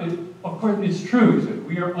 yeah, of course, it's true. He said,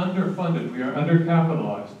 we are underfunded, we are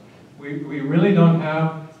undercapitalized. We really don't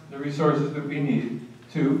have the resources that we need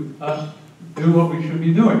to do what we should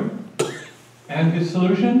be doing. And his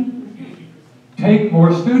solution? Take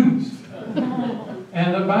more students.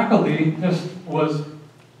 And the faculty just was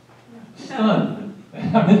stunned.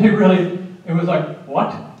 I mean, it was like,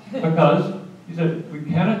 what? Because he said, we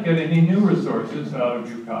cannot get any new resources out of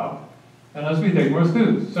UCOP unless we take more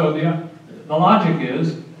students. So the logic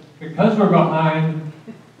is, because we're behind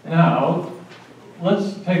now,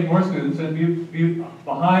 let's take more students and be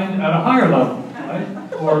behind at a higher level,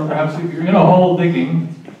 right? Or perhaps if you're in a hole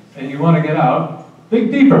digging and you want to get out,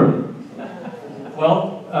 dig deeper.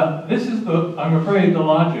 Well, this is I'm afraid, the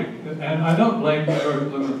logic, and I don't blame George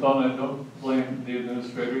Blumenthal, and I don't blame the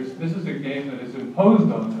administrators. This is a game that is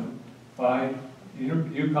imposed on them by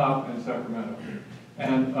UCOP and Sacramento.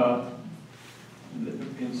 And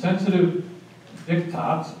insensitive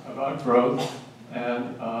diktats about growth,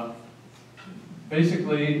 and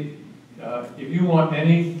basically, if you want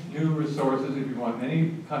any new resources, if you want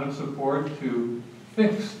any kind of support to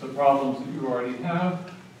fix the problems that you already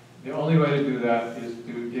have, the only way to do that is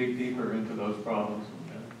to dig deeper into those problems.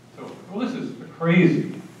 So, well, this is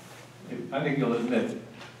crazy, I think you'll admit.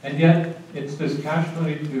 And yet, it's this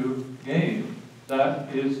catch-22 game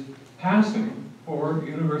that is passing for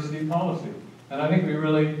university policy. And I think we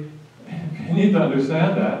really need to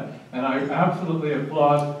understand that. And I absolutely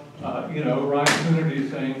applaud, Ryan Coonerty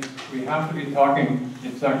saying we have to be talking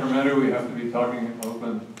in Sacramento, we have to be talking in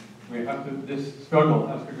Oakland. This struggle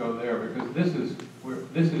has to go there, because this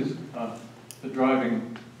is the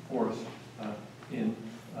driving force in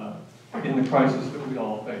the crisis that we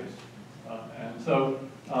all face. And so,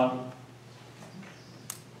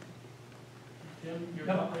 Jim, you're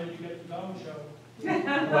not ready to get the dog show.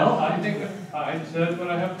 well, I think I said what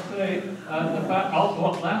I have to say.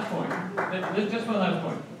 Last point. Just one last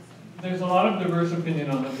point. There's a lot of diverse opinion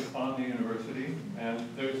on the university, and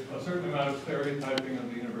there's a certain amount of stereotyping of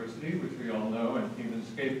the university, which we all know, and even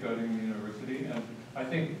scapegoating the university. And I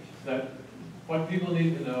think that what people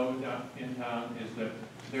need to know in town is that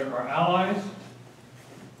there are allies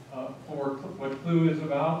for what CLU is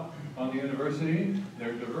about on the university.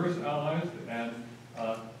 They're diverse allies, and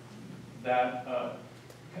that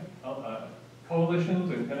coalitions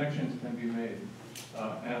and connections can be made.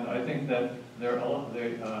 And I think that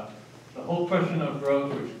the whole question of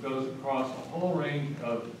growth, which goes across a whole range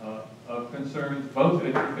of concerns, both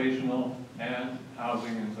educational and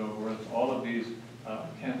housing and so forth, all of these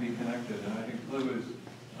can be connected. And I think CLU is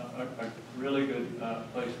a really good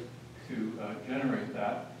place to generate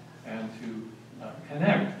that and to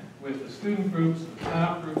connect with the student groups, the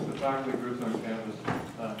staff groups, the faculty groups on campus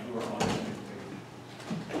who are on the same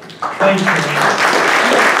page. Thank you.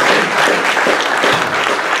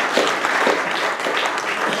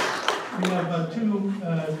 We have two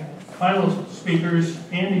final speakers,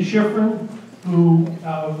 Andy Schiffrin, who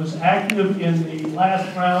was active in the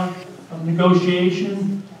last round of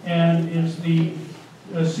negotiation and is the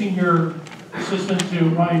senior assistant to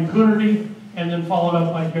Ryan Coonerty, and then followed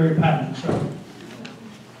up by Gary Patton. So.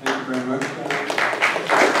 Thank you very much.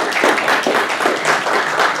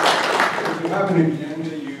 If you have an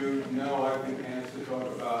agenda, you know I've been asked to talk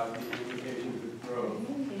about the implications of growth.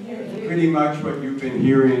 Pretty much what you've been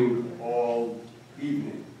hearing all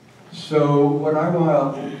evening. So what I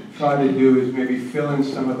want try to do is maybe fill in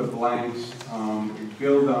some of the blanks, and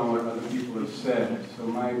build on what other people have said. So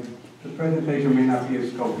the presentation may not be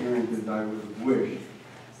as coherent as I would have wished,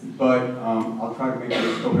 but I'll try to make it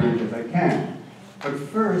as coherent as I can. But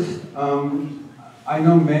first, I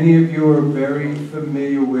know many of you are very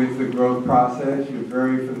familiar with the growth process. You're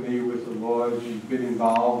very familiar with the laws. You've been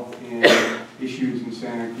involved in issues in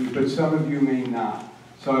Santa Cruz, but some of you may not.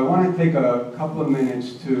 So I want to take a couple of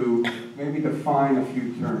minutes to maybe define a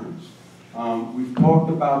few terms. We've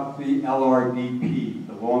talked about the LRDP,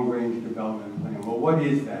 the Long Range Development Plan. Well, what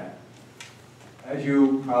is that? As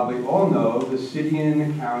you probably all know, the city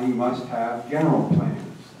and the county must have general plans.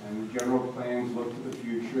 And the general plans look to the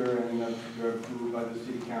future, and they're approved by the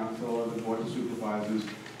city council or the board of supervisors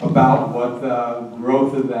about what the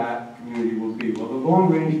growth of that community will be. Well, the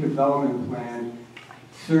Long Range Development Plan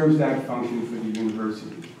serves that function for the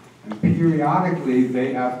university. And periodically,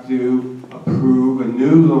 they have to approve a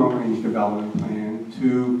new long-range development plan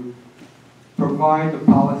to provide the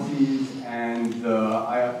policies and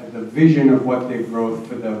the vision of what their growth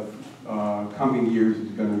for the coming years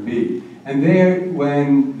is going to be. And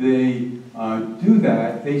when they do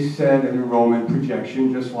that, they set an enrollment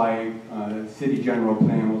projection, just like the city general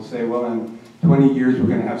plan will say, well, in 20 years, we're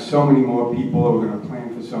going to have so many more people, or we're going to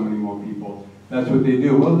plan for so many more people. That's what they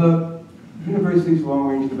do. Well, the university's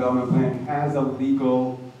long-range development plan has a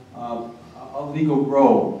legal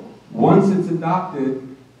role. Once it's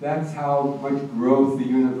adopted, that's how much growth the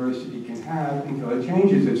university can have until it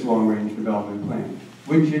changes its long-range development plan,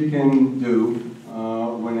 which it can do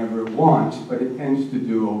whenever it wants, but it tends to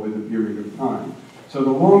do over the period of time. So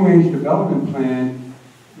the long-range development plan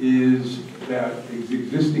that is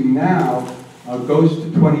existing now goes to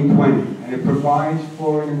 2020, and it provides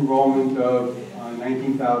for an enrollment of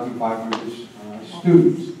 19,500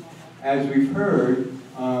 students. As we've heard,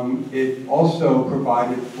 it also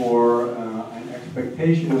provided for an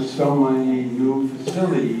expectation of so many new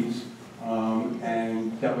facilities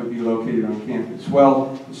and that would be located on campus.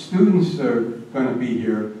 Well, the students are going to be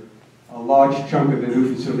here. A large chunk of the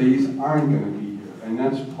new facilities aren't going to be here, and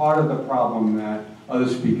that's part of the problem that other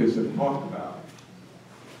speakers have talked about.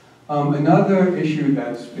 Another issue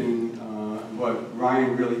that's been what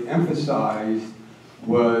Ryan really emphasized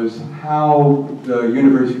was how the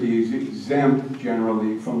university is exempt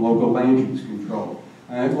generally from local land use control.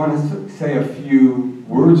 And I want to say a few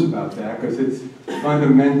words about that because it's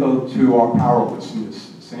fundamental to our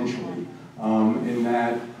powerlessness, essentially, in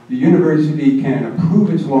that the university can approve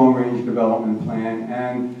its long-range development plan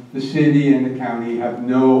and the city and the county have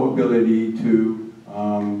no ability to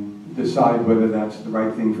decide whether that's the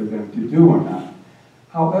right thing for them to do or not.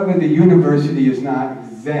 However, the university is not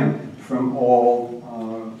exempt from all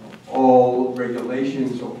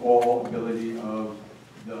regulations or all ability of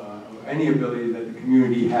any ability that the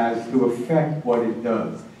community has to affect what it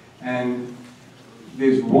does. And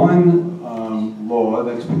there's one law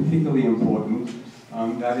that's particularly important,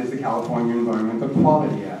 that is the California Environmental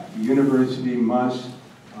Quality Act. The university must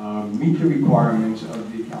meet the requirements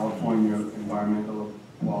of the California Environmental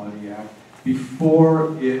Quality Act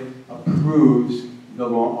before it approves a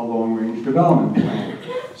long-range development plan.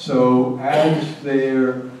 So as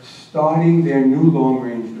they're starting their new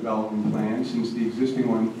long-range development plan, since the existing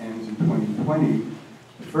one ends in 2020,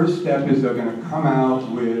 the first step is they're going to come out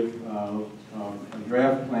with a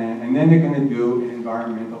draft plan, and then they're going to do an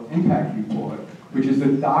environmental impact report, which is a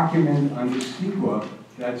document under CEQA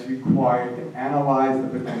that's required to analyze the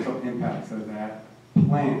potential impacts of that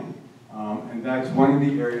plan. And that's one of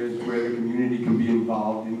the areas where the community can be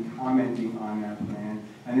involved in commenting on that plan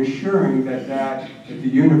and assuring that the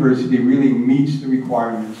university really meets the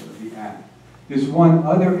requirements of the Act. There's one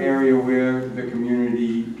other area where the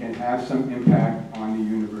community can have some impact on the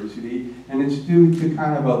university, and it's due to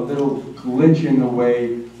kind of a little glitch in the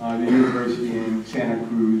way the university in Santa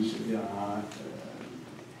Cruz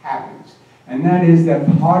happens. And that is that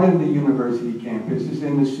part of the university campus is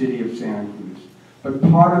in the city of Santa Cruz. But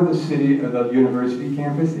part of the university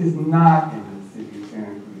campus is not in the city of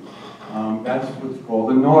Santa Cruz. That's what's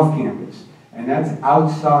called the North Campus, and that's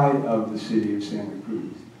outside of the city of Santa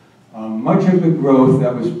Cruz. Much of the growth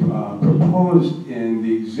that was proposed in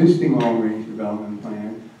the existing long-range development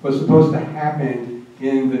plan was supposed to happen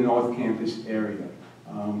in the North Campus area.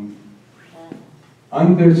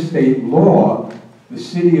 Under state law, the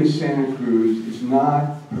city of Santa Cruz is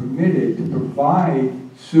not permitted to provide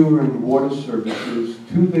sewer and water services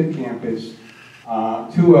to the campus,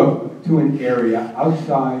 to an area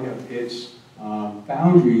outside of its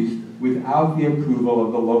boundaries without the approval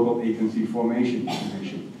of the local agency formation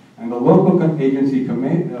commission. And the local agency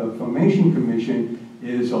formation commission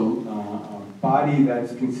is body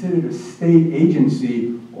that's considered a state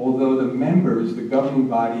agency, although the members, the governing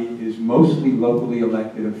body, is mostly locally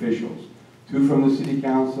elected officials. 2 from the city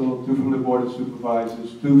council, 2 from the board of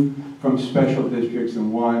supervisors, 2 from special districts,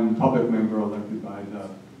 and 1 public member elected by the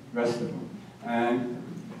rest of them. And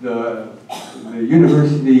the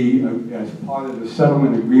university, as part of the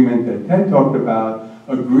settlement agreement that Ted talked about,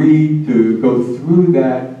 agreed to go through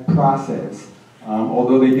that process,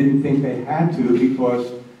 although they didn't think they had to,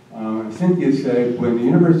 because Cynthia said when the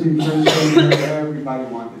university first came here, everybody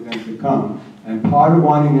wanted them to come. And part of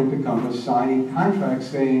wanting them to come was signing contracts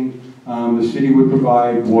saying the city would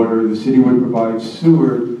provide water, the city would provide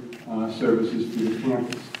sewer services to the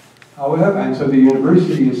campus. However, and so the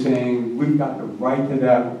university is saying we've got the right to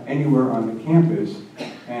that anywhere on the campus,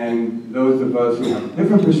 and those of us who have a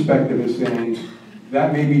different perspective are saying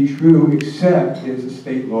that may be true, except there's a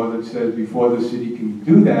state law that says before the city can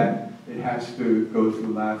do that, it has to go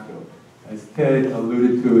through LAFCO. As Ted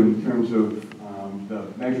alluded to in terms of the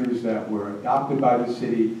measures that were adopted by the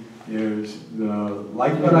city, there's the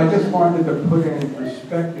but I just wanted to put in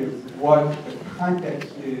perspective what the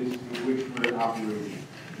context is in which we're operating.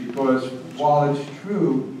 Because while it's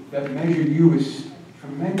true that Measure U is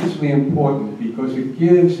tremendously important because it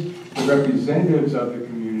gives the representatives of the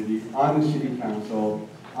community on the city council,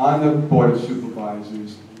 on the board of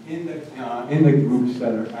supervisors, in the groups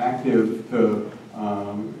that are active to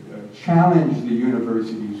challenge the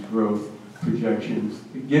university's growth projections.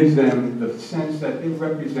 It gives them the sense that they're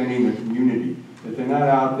representing the community, that they're not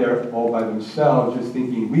out there all by themselves just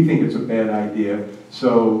thinking, we think it's a bad idea,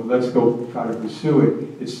 so let's go try to pursue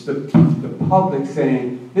it. It's the public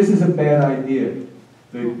saying, this is a bad idea.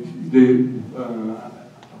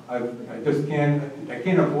 I just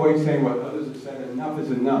can't avoid saying what others have said, enough is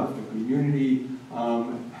enough. The community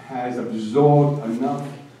has absorbed enough,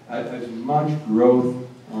 as much growth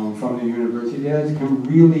from the university as can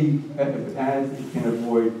really, as it can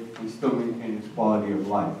avoid and still maintain its quality of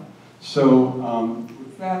life. So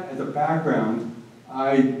with that as a background,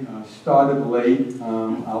 I started late.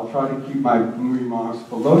 I'll try to keep my remarks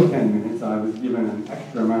below 10 minutes. I was given an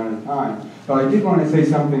extra amount of time. But I did want to say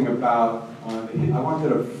something about, I wanted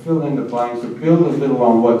to fill in the blanks, to build a little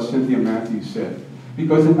on what Cynthia Mathews said.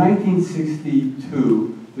 Because in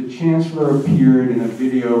 1962, the Chancellor appeared in a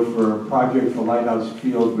video for a project for Lighthouse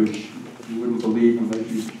Field, which you wouldn't believe unless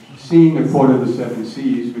you've seen A Quarter of the Seven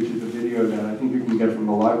Seas, which is a video that I think you can get from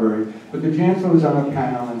the library. But the Chancellor was on a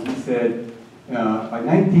panel and he said, by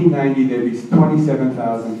 1990, there'd be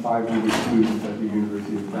 27,500 students at the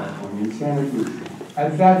University of California in Santa Cruz.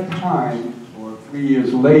 At that time, or 3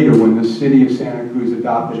 years later, when the city of Santa Cruz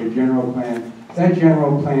adopted a general plan, that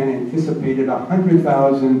general plan anticipated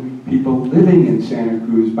 100,000 people living in Santa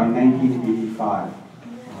Cruz by 1985.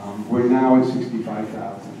 We're now at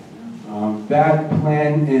 65,000. That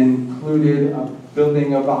plan included a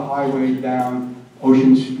building of a highway down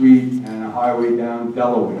Ocean Street and a highway down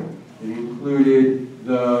Delaware. It included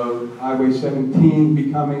the Highway 17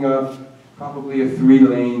 becoming probably a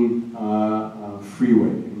 3-lane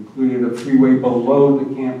freeway. It included a freeway below the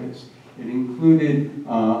campus. It included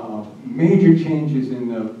major changes in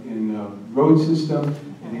the road system.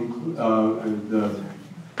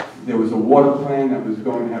 There was a water plan that was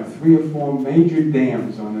going to have 3 or 4 major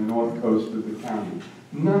dams on the north coast of the county.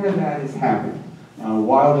 None of that has happened.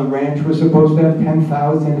 While the ranch was supposed to have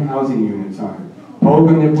 10,000 housing units on it,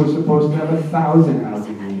 Pogonip was supposed to have 1,000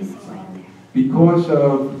 housing units on it. Because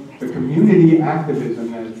of the community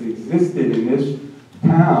activism that's existed in this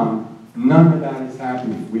town, none of that is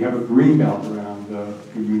happening. We have a green belt around the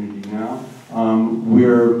community now.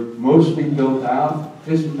 We're mostly built out.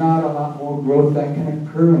 There's not a lot more growth that can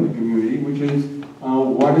occur in the community, which is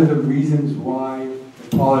one of the reasons why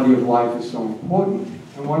the quality of life is so important,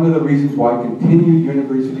 and one of the reasons why continued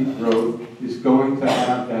university growth is going to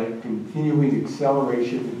have that continuing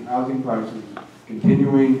acceleration in housing prices,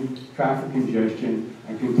 continuing traffic congestion,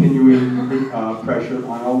 and continuing pressure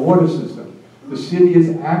on our water system. The city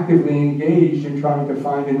is actively engaged in trying to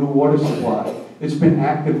find a new water supply. It's been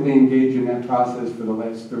actively engaged in that process for the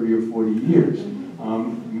last 30 or 40 years.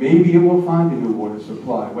 Maybe it will find a new water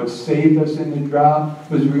supply. What saved us in the drought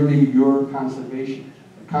was really your conservation.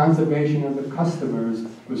 The conservation of the customers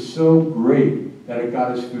was so great that it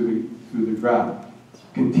got us through the drought.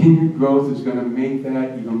 Continued growth is going to make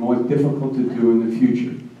that even more difficult to do in the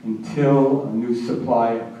future until a new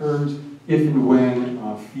supply occurs, if and when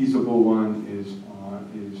a feasible one is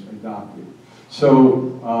adopted.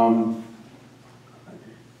 So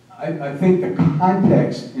I think the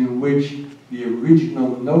context in which the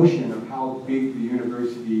original notion of how big the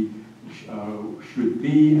university should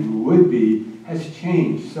be and would be has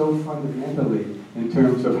changed so fundamentally in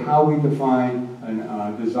terms of how we define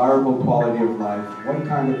a desirable quality of life, what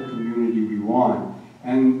kind of community we want,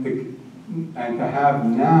 and to have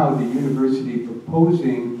now the university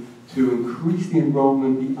proposing to increase the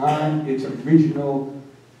enrollment beyond its original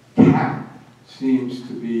cap seems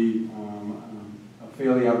to be a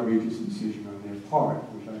fairly outrageous decision on their part,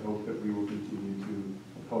 which I hope that we will continue to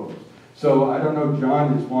oppose. So I don't know,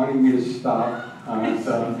 John is wanting me to stop.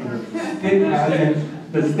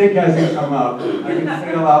 The stick hasn't come up. I can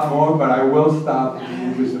say a lot more, but I will stop in the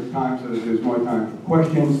interest of time so that there's more time for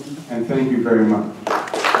questions, and thank you very much.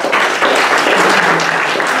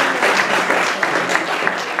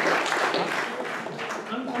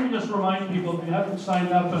 Let me just remind people, if you haven't signed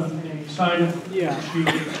up and a sign sheet,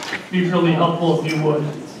 it'd be really helpful if you would.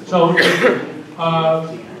 So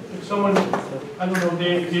if someone, I don't know,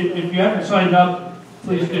 Dave, if you haven't signed up,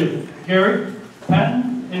 please do. Gary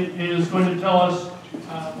Patton is going to tell us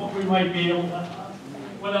what we might be able to,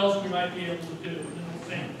 what else we might be able to do, and then we'll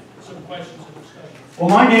take some questions and discussion. Well,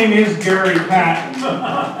 my name is Gary Patton,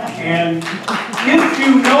 and if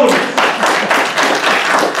you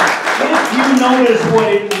notice what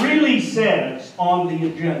it really says on the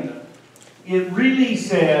agenda, it really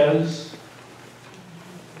says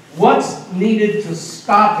what's needed to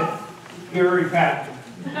stop it, Gary Patton.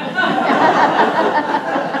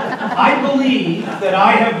 I believe that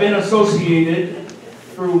I have been associated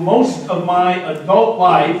through most of my adult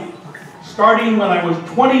life, starting when I was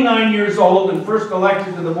 29 years old and first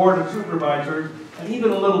elected to the Board of Supervisors, and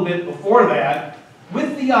even a little bit before that,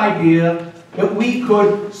 with the idea that we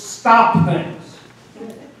could stop things.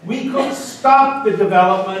 We could stop the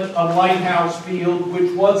development of Lighthouse Field,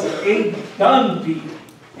 which was a done deal.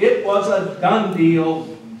 It was a done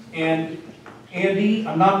deal, and Andy,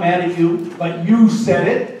 I'm not mad at you, but you said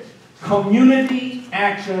it. Community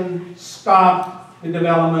action stopped the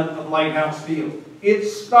development of Lighthouse Field. It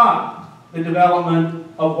stopped the development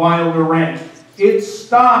of Wilder Ranch. It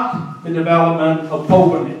stopped the development of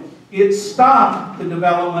Pogonit. It stopped the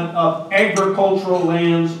development of agricultural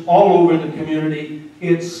lands all over the community.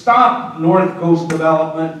 It stopped North Coast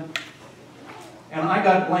development. And I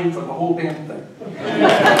got blamed for the whole damn thing.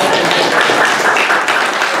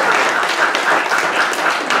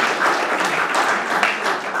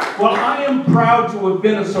 Well, I am proud to have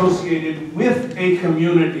been associated with a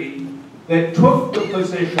community that took the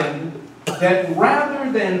position that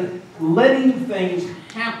rather than letting things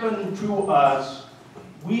happen to us,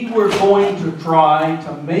 we were going to try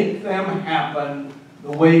to make them happen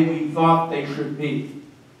the way we thought they should be.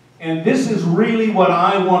 And this is really what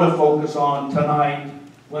I want to focus on tonight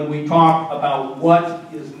when we talk about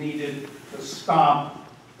what is needed to stop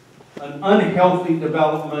an unhealthy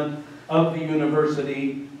development of the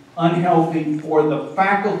university, unhealthy for the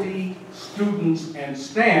faculty, students, and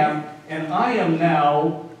staff. And I am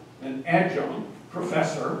now an adjunct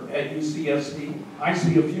professor at UCSC. I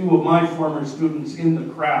see a few of my former students in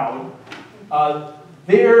the crowd.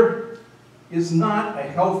 There is not a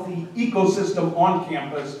healthy ecosystem on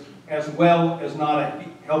campus, as well as not a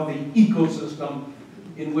healthy ecosystem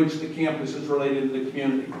in which the campus is related to the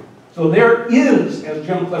community. So there is, as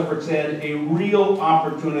Jim Clifford said, a real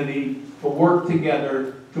opportunity to work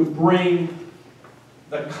together to bring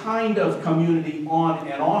the kind of community on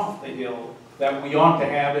and off the hill that we ought to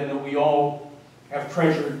have and that we all have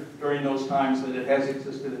treasured during those times that it has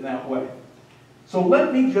existed in that way. So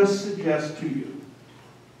let me just suggest to you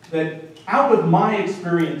that out of my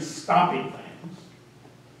experience stopping things,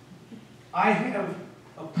 I have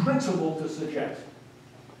a principle to suggest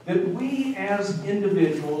that we as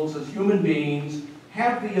individuals, as human beings,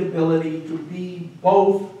 have the ability to be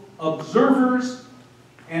both observers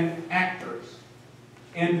and actors.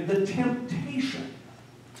 And the temptation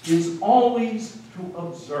is always to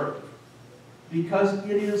observe, because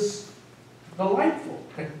it is delightful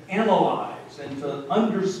to analyze and to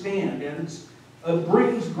understand, and it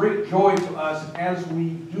brings great joy to us as we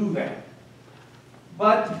do that.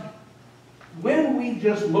 But when we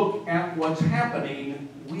just look at what's happening,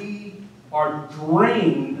 we are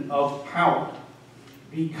drained of power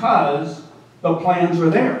because the plans are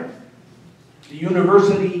there. The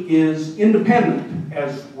university is independent,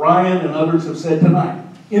 as Ryan and others have said tonight,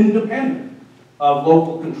 independent of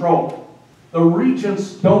local control. The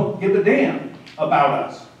regents don't give a damn about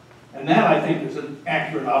us. And that, I think, is an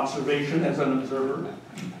accurate observation as an observer.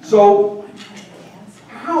 So,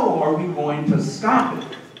 how are we going to stop it?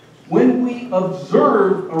 When we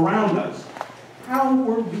observe around us, how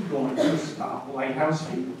were we going to stop Lighthouse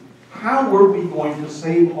Field? How were we going to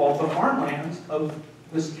save all the farmlands of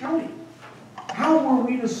this county? How were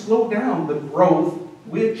we to slow down the growth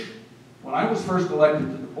which When I was first elected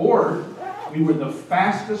to the board, we were the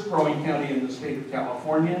fastest growing county in the state of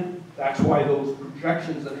California. That's why those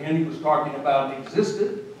projections that Andy was talking about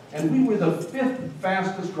existed. And we were the 5th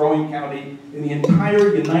fastest growing county in the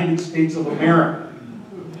entire United States of America.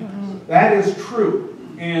 That is true.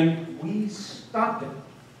 And we stopped it.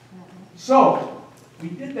 So, we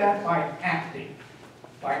did that by acting.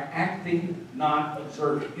 By acting, not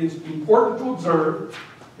observing. It's important to observe,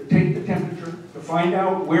 to take the temperature, to find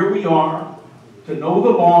out where we are, to know the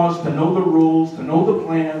laws, to know the rules, to know the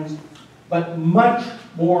plans, but much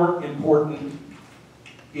more important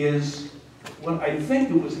is what I think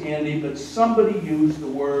it was Andy, but somebody used the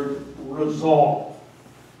word resolve.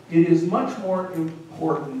 It is much more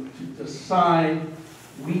important to decide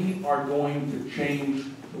we are going to change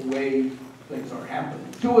the way things are happening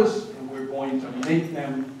to us, and we're going to make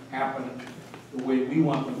them happen the way we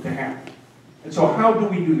want them to happen. And so how do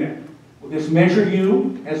we do that? Well, this Measure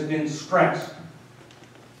U has been stressed.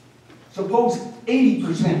 Suppose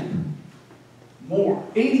 80% more,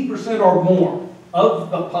 80% or more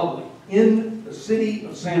of the public in the city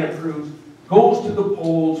of Santa Cruz goes to the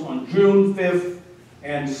polls on June 5th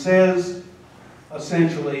and says,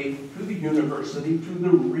 essentially, to the university, to the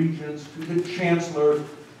regents, to the chancellor,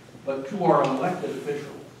 but to our elected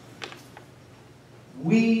officials,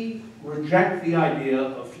 we reject the idea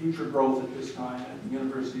of future growth at this time at the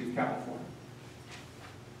University of California.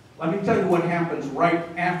 Let me tell you what happens right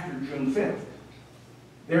after June 5th.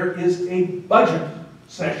 There is a budget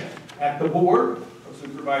session at the Board of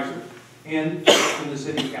Supervisors and in the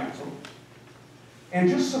City Council. And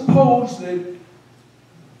just suppose that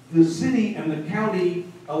the city and the county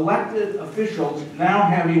elected officials, now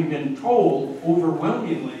having been told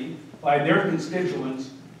overwhelmingly by their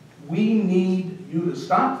constituents, we need you to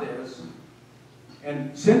stop this.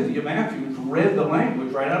 And Cynthia Mathews read the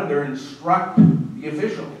language right out of there, instruct the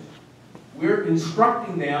officials. We're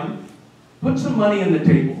instructing them, put some money in the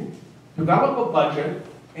table, develop a budget,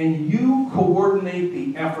 and you coordinate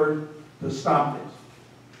the effort to stop this,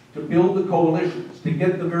 to build the coalitions, to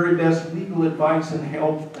get the very best legal advice and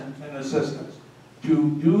help and assistance,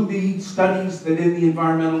 to do the studies that in the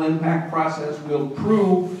environmental impact process will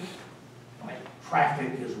prove like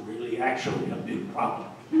traffic is really actually a big problem.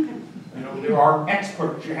 You know, there are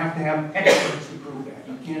experts. You have to have experts to prove that.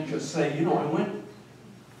 You can't just say, you know, I went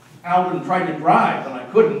out and tried to drive and I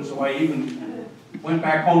couldn't, so I even went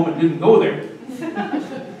back home and didn't go there.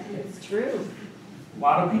 It's true. A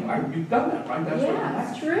lot of people, you've done that, right?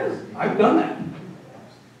 That's true. I've done that.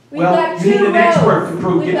 We've got you need two an expert to roads.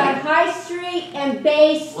 prove We've it. got High Street and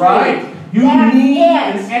Bay Street. Right. You That's need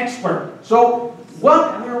it. an expert. So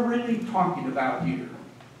what we're really talking about here,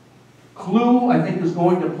 CLUE, I think, is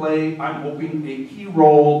going to play, I'm hoping, a key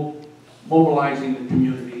role mobilizing the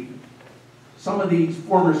community. Some of these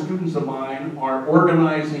former students of mine are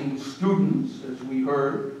organizing students, as we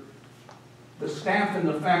heard. The staff and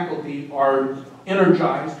the faculty are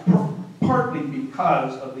energized, partly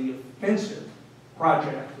because of the offensive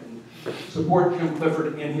project, and support Jim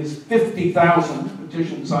Clifford and his 50,000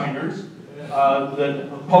 petition signers that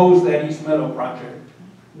oppose that East Meadow project.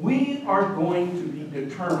 We are going to be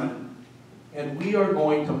determined, and we are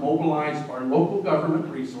going to mobilize our local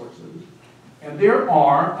government resources. And there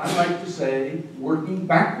are, I'd like to say, working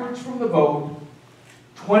backwards from the vote,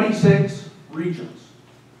 26 regions.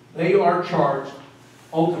 They are charged,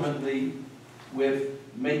 ultimately, with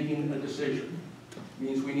making a decision. It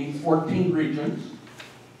means we need 14 regions.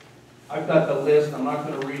 I've got the list. I'm not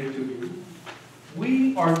going to read it to you.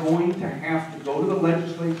 We are going to have to go to the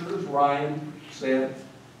legislature, as Ryan said.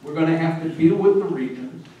 We're going to have to deal with the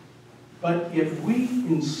regions. But if we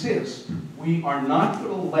insist, we are not going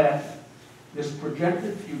to let this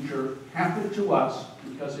projected future happen to us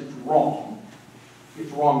because it's wrong.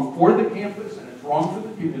 It's wrong for the campus and it's wrong for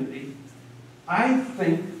the community. I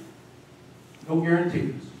think, no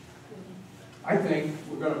guarantees, I think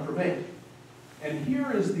we're going to prevail. And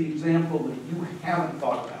here is the example that you haven't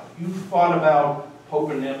thought about. You've thought about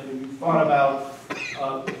Pocanip, and you've thought about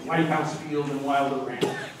White House Field and Wilder Ranch.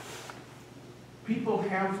 People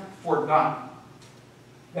have forgotten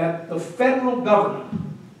that the federal government,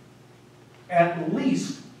 at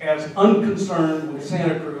least as unconcerned with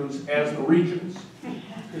Santa Cruz as the regions,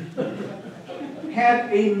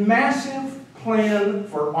 had a massive plan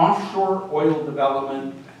for offshore oil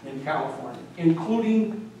development in California,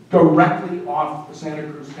 including directly off the Santa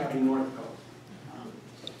Cruz County North Coast.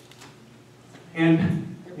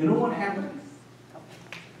 And you know what happened?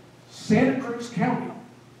 Santa Cruz County,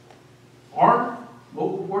 our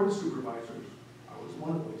local board of supervisors, I was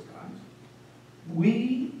one of those guys,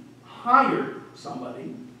 we hired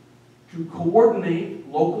somebody to coordinate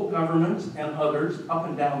local governments and others up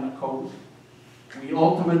and down the coast. We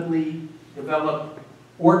ultimately developed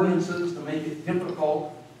ordinances to make it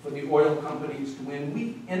difficult for the oil companies to win.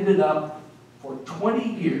 We ended up for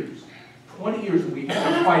 20 years, we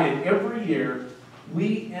had to fight it every year.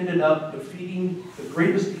 We ended up defeating the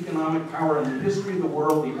greatest economic power in the history of the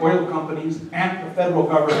world, the oil companies, at the federal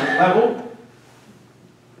government level.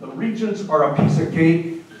 The regions are a piece of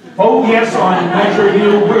cake. Vote yes on Measure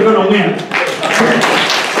U. We're going to win.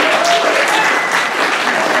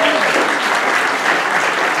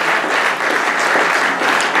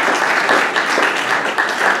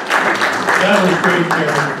 That was great,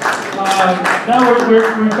 Gary. Now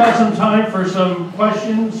we've got some time for some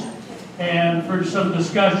questions and for some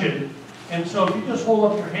discussion. And so if you just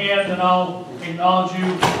hold up your hand and I'll acknowledge you.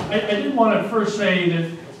 I did want to first say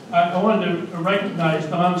that I wanted to recognize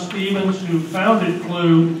Don Stevens, who founded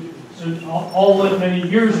CLUE all many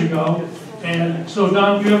years ago. And so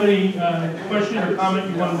Don, do you have any question or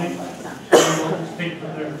comment you want to make? We'll just take it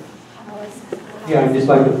from there. Yeah, I'd just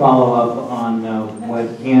like to follow up on what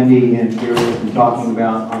Andy and Gary have been talking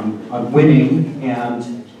about on winning.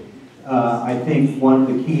 And I think one of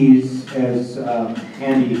the keys, as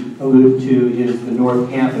Andy alluded to, is the North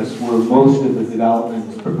Campus, where most of the development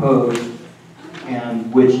is proposed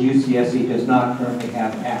and which UCSC does not currently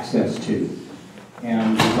have access to.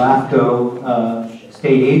 And the LAFCO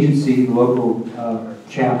state agency, the local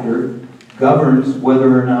chapter, governs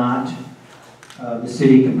whether or not the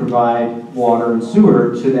city can provide water and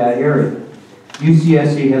sewer to that area.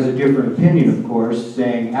 UCSC has a different opinion, of course,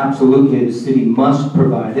 saying absolutely the city must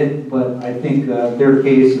provide it, but I think their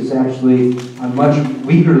case is actually on much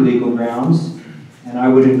weaker legal grounds, and I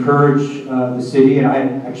would encourage the city,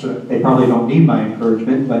 and they probably don't need my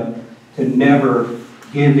encouragement, but to never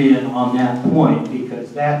give in on that point,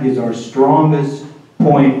 because that is our strongest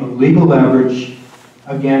point of legal leverage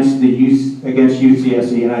against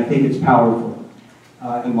UCSC, and I think it's powerful.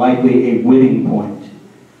 And likely a winning point.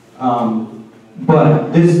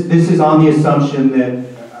 But this is on the assumption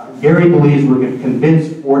that Gary believes we're going to convince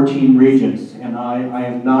 14 regions, and I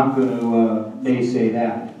am not going to naysay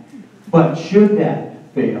that. But should that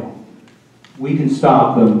fail, we can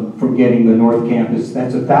stop them from getting the North Campus.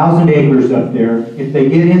 That's 1,000 acres up there. If they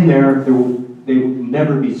get in there, they will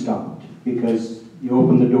never be stopped, because you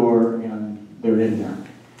open the door and they're in there.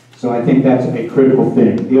 So I think that's a critical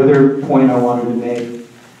thing. The other point I wanted to make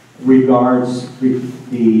regards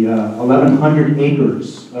the 1,100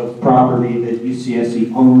 acres of property that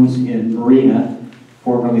UCSC owns in Marina,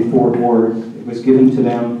 formerly Fort Worth. It was given to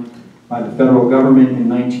them by the federal government in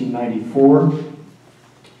 1994.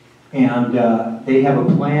 And they have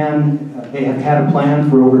a plan, they have had a plan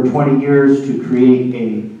for over 20 years to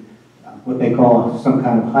create what they call some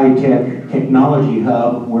kind of high-tech technology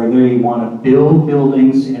hub, where they want to build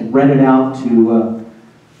buildings and rent it out to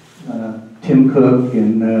Tim Cook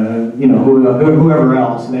and whoever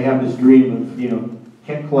else. They have this dream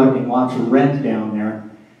of collecting lots of rent down there.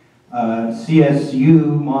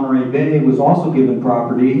 CSU Monterey Bay was also given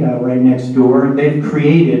property right next door. They've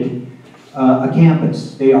created a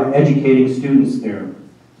campus. They are educating students there.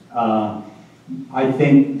 I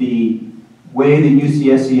think the way that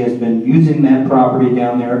UCSC has been using that property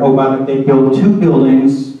down there, they built 2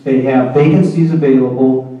 buildings, they have vacancies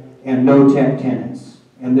available, and no tech tenants.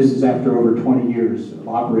 And this is after over 20 years of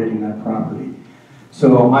operating that property.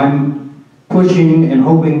 So I'm pushing and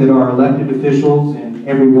hoping that our elected officials and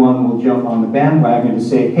everyone will jump on the bandwagon to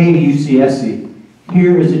say, hey UCSC,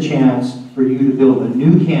 here is a chance for you to build a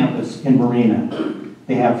new campus in Marina.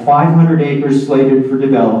 They have 500 acres slated for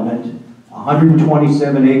development.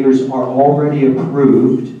 127 acres are already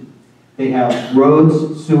approved. They have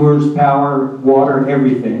roads, sewers, power, water,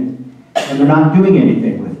 everything, and they're not doing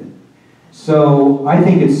anything with it. So I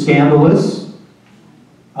think it's scandalous,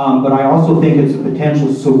 but I also think it's a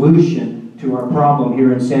potential solution to our problem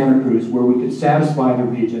here in Santa Cruz, where we could satisfy the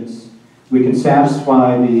regents, we can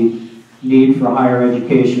satisfy the need for higher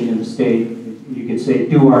education in the state. You could say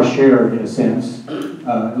do our share in a sense.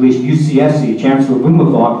 At least UCSC, Chancellor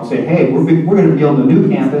Blumenthal could say, hey, we're going to build a new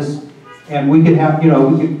campus, and we could have, we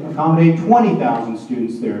could accommodate 20,000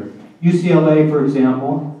 students there. UCLA, for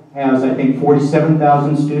example, has, I think,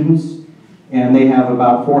 47,000 students, and they have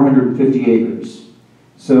about 450 acres.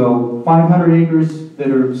 So 500 acres that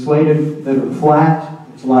are slated, that are flat,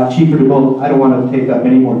 it's a lot cheaper to build. I don't want to take up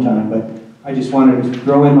any more time, but I just wanted to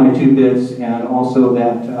throw in my 2 bits, and also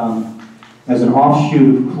that as an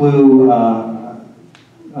offshoot of CLUE,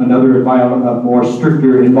 another more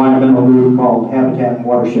stricter environmental group called Habitat and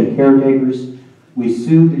Watershed Caretakers. We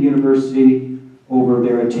sued the university over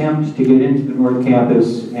their attempt to get into the North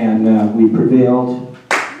Campus, and we prevailed.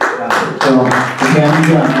 So, we can't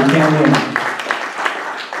be done, we can't win.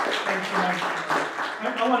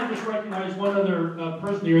 I want to just recognize one other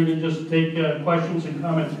person here and then just take questions and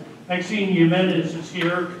comments. Maxine Jimenez is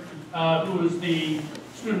here, who is the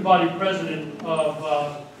student body president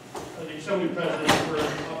of the assembly president for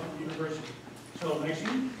the university. So,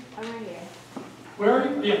 Maxine? I'm right here. Where are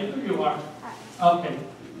you? Yeah, there you are. Okay.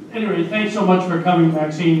 Anyway, thanks so much for coming,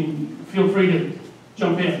 Maxine. Feel free to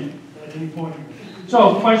jump in at any point.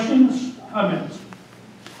 So, questions, comments?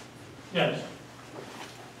 Yes.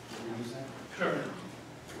 Sure.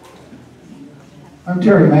 I'm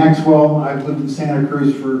Terry Maxwell. I've lived in Santa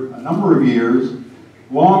Cruz for a number of years.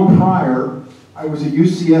 Long prior, I was at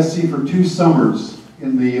UCSC for 2 summers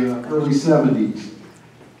in the early 70s.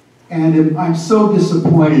 And I'm so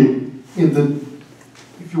disappointed in the,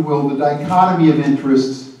 if you will, the dichotomy of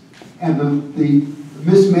interests and the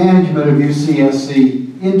mismanagement of UCSC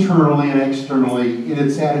internally and externally in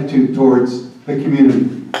its attitude towards the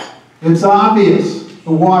community. It's obvious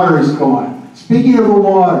the water is gone. Speaking of the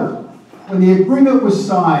water, when the agreement was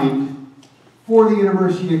signed for the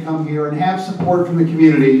university to come here and have support from the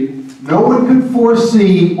community, no one could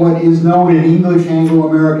foresee what is known in English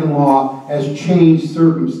Anglo-American law as changed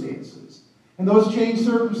circumstances. And those changed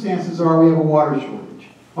circumstances are we have a water shortage,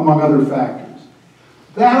 among other factors.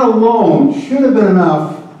 That alone should have been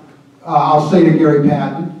enough, I'll say to Gary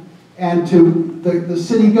Patton, and to the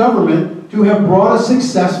city government to have brought a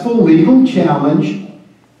successful legal challenge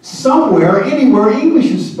somewhere, anywhere English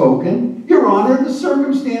is spoken. Your Honor, the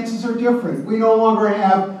circumstances are different. We no longer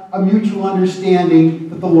have a mutual understanding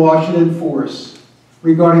that the law should enforce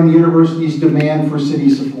regarding the university's demand for city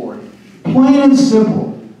support. Plain and simple.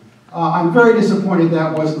 I'm very disappointed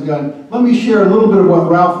that wasn't done. Let me share a little bit of what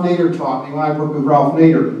Ralph Nader taught me when I worked with Ralph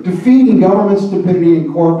Nader. Defeating government stupidity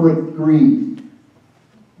and corporate greed.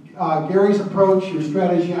 Gary's approach, your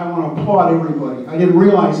strategy, I want to applaud everybody. I didn't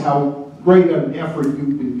realize how great an effort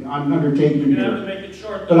you've been undertaking You're here. going to have to make it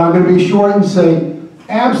short, But I'm going to be short and say,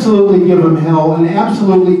 absolutely give them hell and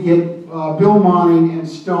absolutely get Bill Monning and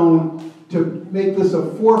Stone to make this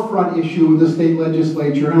a forefront issue with the state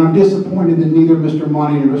legislature. And I'm disappointed that neither Mr.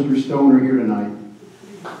 Monning nor Mr. Stone are here tonight.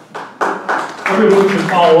 Everyone can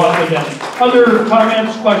follow up with that. Other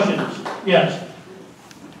comments, questions? Yes.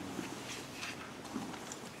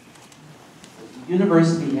 Does the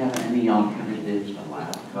university have any alternative to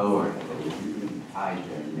LAFCO, or have they tied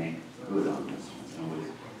their neck good on this one?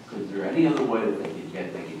 So is there any other way that they could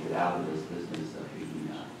get out of this business of being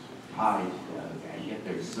tied and get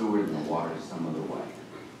their sewer and the water some other way?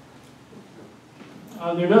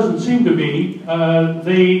 There doesn't seem to be.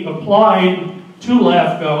 They applied to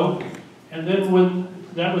LAFCO, and then when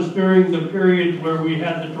that was during the period where we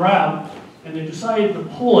had the drought, and they decided to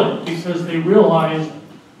pull it because they realized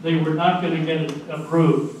they were not going to get it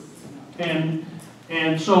approved.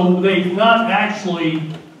 And so they've not actually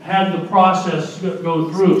had the process go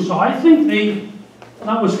through. So I think they,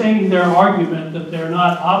 notwithstanding their argument that they're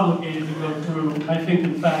not obligated to go through, I think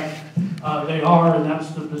in fact they are, and that's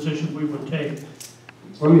the position we would take.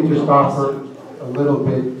 Let me just offer a little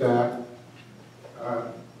bit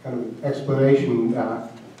kind of explanation.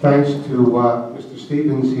 Thanks to Mr.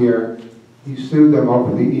 Stevens here, he sued them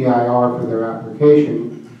over the EIR for their application,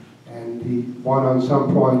 and he won on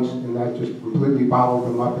some points, and that just completely bottled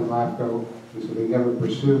them up in LAFCO, and so they never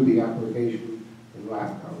pursued the application in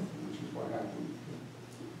LAFCO, which is what happened.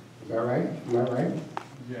 Is that right? Is that right?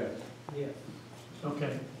 Yes. Yes.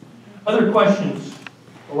 Okay. Other questions?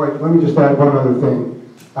 Oh, wait, let me just add one other thing.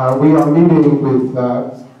 We are meeting with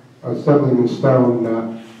Assemblyman Stone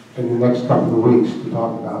in the next couple of weeks to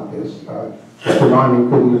talk about this. Mr. Monning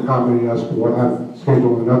couldn't accommodate us, but we'll have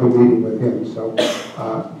scheduled another meeting with him. So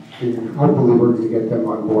hopefully we're going to get them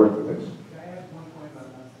on board with this. Can I add one point about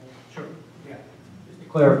that? Sure. Yeah. Just to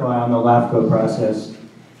clarify on the LAFCO process,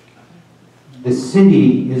 the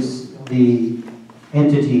city is the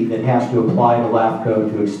entity that has to apply to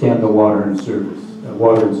LAFCO to extend the water and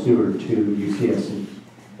sewer to UCSC.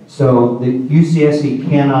 So the UCSC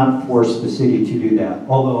cannot force the city to do that,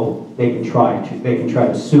 although they can try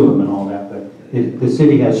to sue them and all that, but the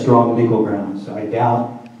city has strong legal grounds. So I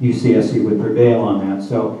doubt UCSC would prevail on that.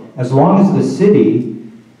 So as long as the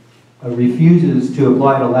city refuses to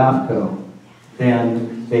apply to LAFCO,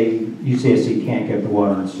 then UCSC can't get the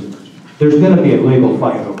water and sewer. There's going to be a legal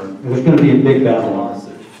fight over it. There's going to be a big battle on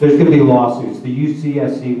it. There's going to be lawsuits. The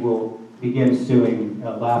UCSC will begin suing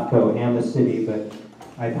LAFCO and the city, but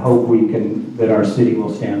I hope that our city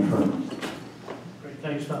will stand firm. Great,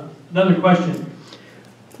 thanks, Tom. Another question.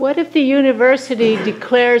 What if the university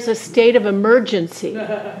declares a state of emergency?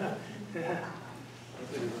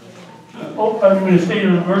 in a state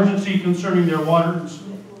of emergency concerning their water and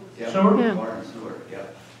sewer? Yeah. Water and sewer, yeah.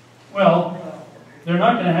 Well, they're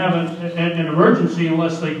not going to have an emergency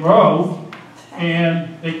unless they grow,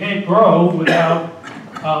 and they can't grow without,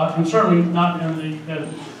 and certainly not in the, as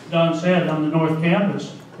Don said, on the North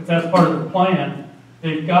Campus. If that's part of the plan,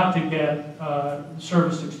 they've got to get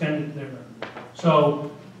service extended there.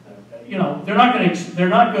 So, you know, they're not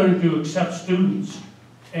going to accept students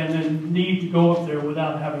and then need to go up there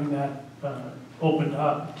without having that opened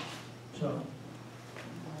up. So,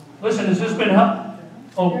 listen, has this been help?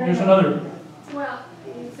 Oh, there's another. Well,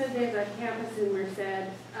 you said there's a campus in Merced.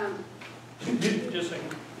 Just a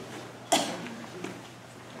second.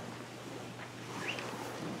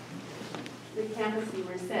 The campus in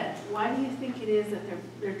Merced. Why do you think it is that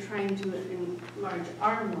they're trying to enlarge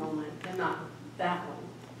our enrollment and not that one?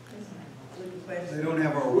 They don't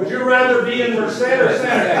have our. Would you rather be in Merced or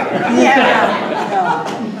Santa? Yeah.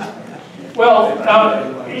 Well,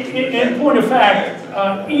 in point of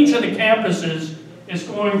fact, each of the campuses is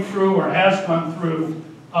going through or has gone through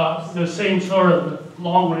the same sort of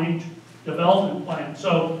long-range development plan.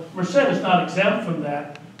 So Merced is not exempt from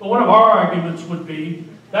that. But one of our arguments would be,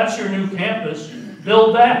 that's your new campus,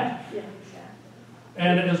 build that.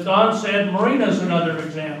 And as Don said, Marina's another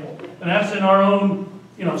example. And that's in our own,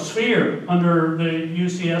 you know, sphere under the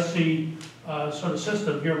UCSC sort of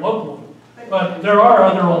system here locally. But there are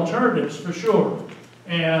other alternatives for sure.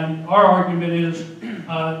 And our argument is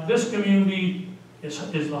this community is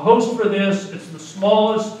the host for this. It's the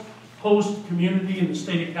smallest host community in the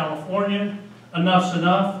state of California. Enough's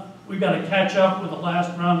enough. We've got to catch up with the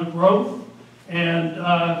last round of growth. And,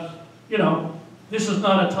 you know, this is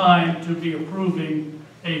not a time to be approving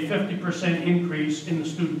a 50% increase in the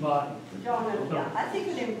student body. John, I think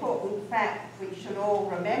an important fact we should all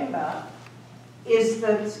remember is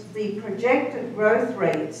that the projected growth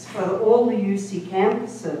rates for all the UC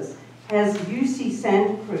campuses has UC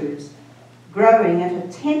Santa Cruz growing at a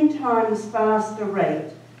 10 times faster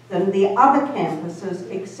rate than the other campuses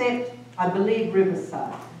except, I believe,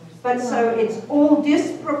 Riverside. But so it's all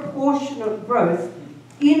disproportionate growth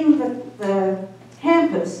in the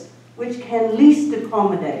campus which can least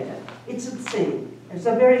accommodate it. It's obscene. It's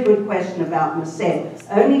a very good question about Merced.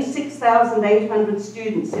 Only 6,800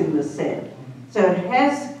 students in Merced. So it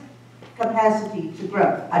has capacity to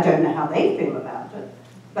grow. I don't know how they feel about it,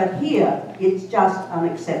 but here it's just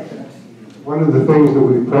unacceptable. One of the things that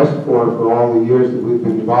we've pressed for all the years that we've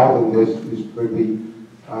been involved in this is for the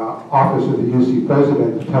Office of the UC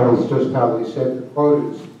President to tell us just how they set the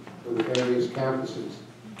quotas for the various campuses.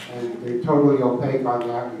 And they're totally opaque on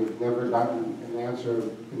that. We've never gotten an answer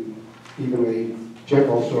in even a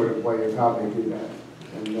general sort of way of how they do that.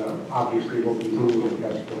 And obviously we'll continue to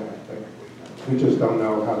test for that. But we just don't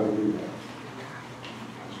know how they do that.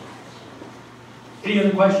 Any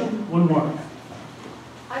other question? One more.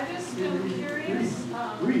 I've just been curious,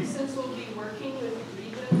 since we'll be working with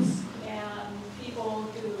regions and people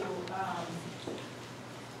who,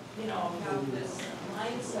 you know, have this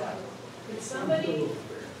mindset, could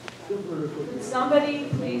somebody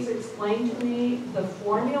please explain to me the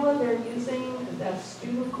formula they're using that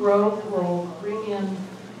student growth will bring in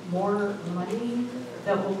more money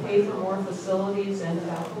that will pay for more facilities and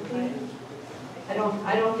faculty? I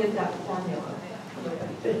don't get that formula.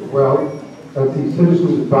 Well, at the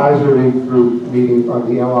Citizens Advisory Group meeting on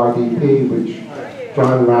the LRDP, which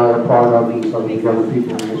John and I are part of, and some of the other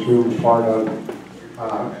people in this room are part of,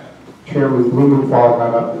 Chairman Blumenthal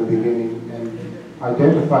got up in the beginning and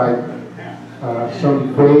identified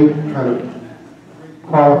some vague kind of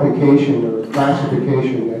qualification or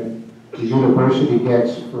classification that the university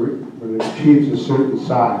gets for when it achieves a certain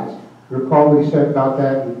size. You recall what he said about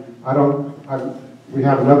that? And we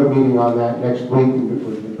have another meeting on that next week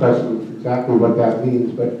with the president, exactly what that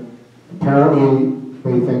means, but apparently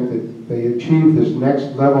they think that they achieve this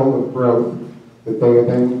next level of growth, that they would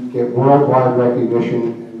then get worldwide recognition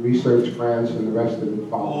and research grants and the rest of it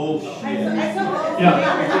follows. Yeah.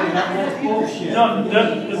 No,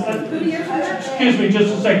 excuse me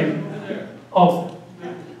just a second. Oh.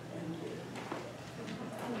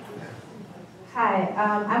 Hi,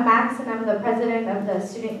 I'm Max and I'm the president of the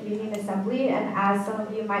Student Union Assembly, and as some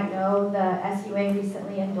of you might know, the SUA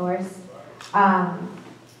recently endorsed,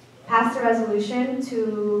 passed a resolution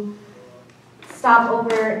to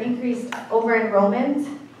stop increased over-enrollment,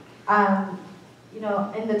 you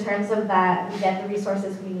know, in the terms of that we get the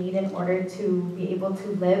resources we need in order to be able to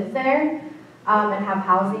live there and have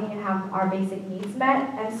housing and have our basic needs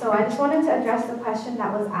met. And so I just wanted to address the question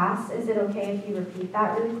that was asked. Is it okay if you repeat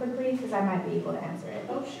that really quickly? Because I might be able to answer it.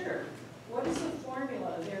 Oh, sure. What is the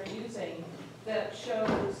formula they're using that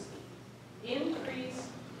shows increase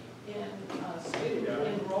in student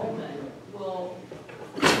enrollment will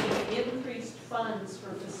mean increased funds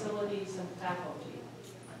for facilities and faculty?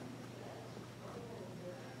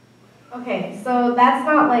 Okay, so that's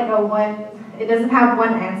not like it doesn't have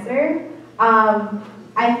one answer.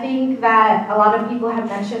 I think that a lot of people have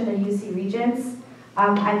mentioned the UC Regents.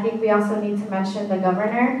 I think we also need to mention the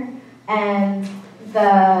governor and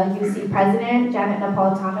the UC president, Janet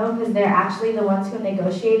Napolitano, because they're actually the ones who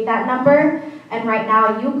negotiate that number. And right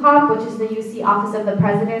now, UCOP, which is the UC Office of the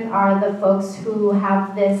President, are the folks who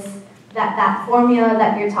have that formula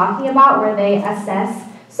that you're talking about where they assess.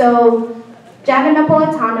 So Janet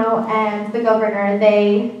Napolitano and the governor,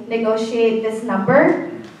 they negotiate this number,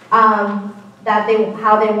 how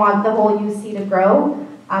they want the whole UC to grow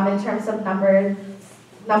in terms of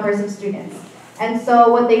numbers of students. And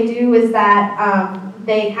so what they do is that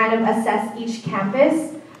they kind of assess each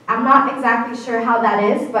campus. I'm not exactly sure how that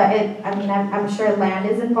is, but I'm sure land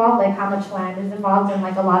is involved, like how much land is involved in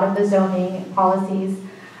like a lot of the zoning policies.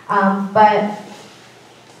 But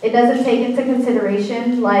it doesn't take into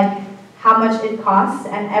consideration like how much it costs,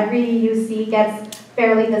 and every UC gets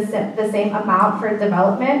fairly the same amount for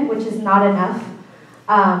development, which is not enough.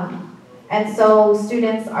 And so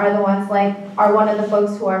students are the ones are one of the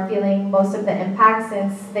folks who are feeling most of the impact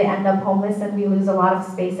since they end up homeless and we lose a lot of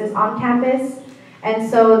spaces on campus. And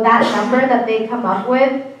so that number that they come up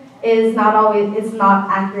with is not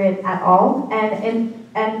accurate at all.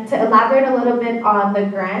 And to elaborate a little bit on the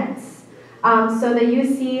grants, so the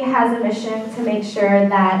UC has a mission to make sure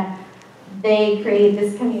that they create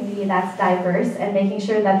this community that's diverse and making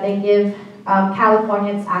sure that they give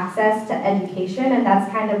Californians access to education, and that's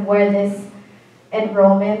kind of where this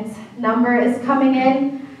enrollment number is coming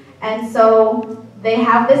in. And so they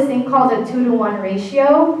have this thing called a 2-to-1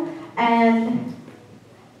 ratio, and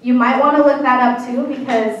you might want to look that up too,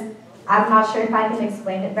 because I'm not sure if I can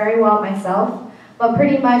explain it very well myself, but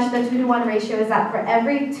pretty much the 2-to-1 ratio is that for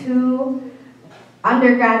every 2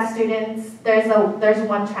 undergrad students, there's 1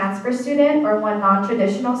 transfer student or 1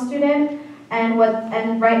 non-traditional student. And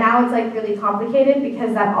right now it's like really complicated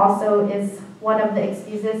because that also is one of the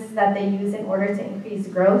excuses that they use in order to increase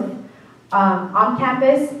growth on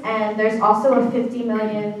campus. And there's also a $50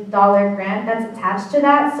 million grant that's attached to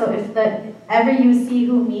that. So if every UC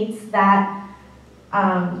who meets that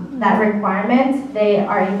requirement, they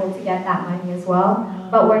are able to get that money as well.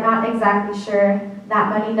 But we're not exactly sure. That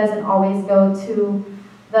money doesn't always go to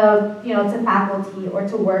to faculty or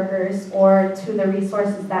to workers or to the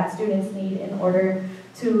resources that students need in order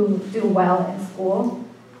to do well in school.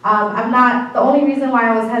 The only reason why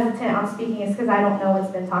I was hesitant on speaking is because I don't know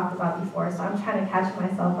what's been talked about before, so I'm trying to catch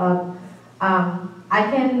myself up. I'm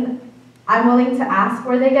willing to ask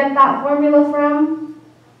where they get that formula from,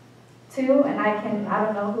 too, and I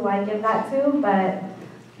don't know who I give that to, but...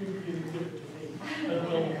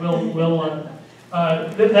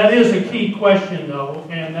 That is a key question, though,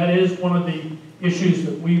 and that is one of the issues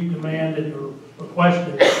that we've demanded or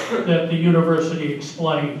requested that the university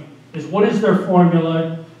explain, is what is their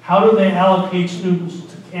formula, how do they allocate students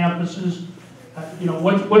to campuses,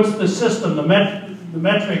 what's the system, the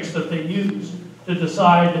metrics that they use to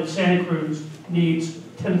decide that Santa Cruz needs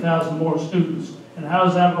 10,000 more students, and how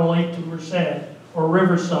does that relate to Merced or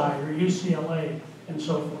Riverside or UCLA and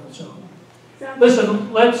so forth. So,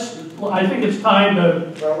 listen, I think it's time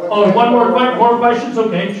to, one more questions?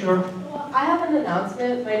 Okay, sure. Well, I have an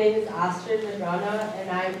announcement. My name is Astrid Negrana, and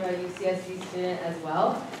I'm a UCSC student as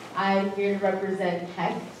well. I'm here to represent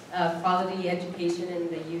HEC, Quality Education in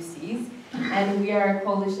the UCs, and we are a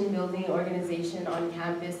coalition building organization on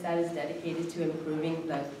campus that is dedicated to improving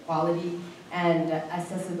the quality and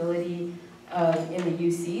accessibility in the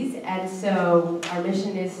UCs. And so our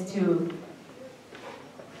mission is to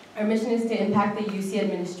impact the UC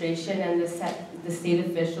administration and the state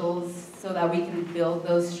officials so that we can build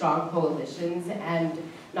those strong coalitions, and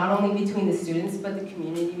not only between the students, but the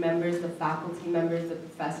community members, the faculty members, the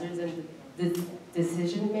professors, and the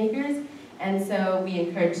decision makers. And so we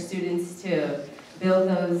encourage students to build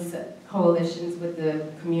those coalitions with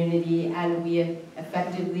the community, and we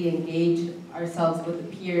effectively engage ourselves with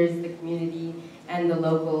the peers, the community, and the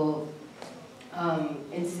local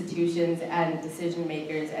institutions and decision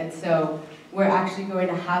makers. And so we're actually going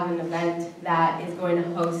to have an event that is going to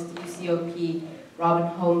host UCOP Robin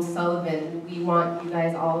Holmes Sullivan. We want you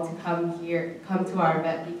guys all to come to our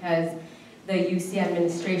event, because the UC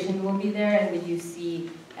administration will be there and the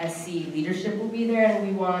UCSC leadership will be there, and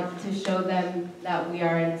we want to show them that we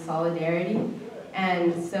are in solidarity.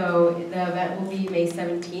 And so the event will be May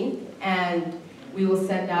 17th, and we will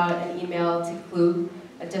send out an email to include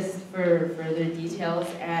just for further details.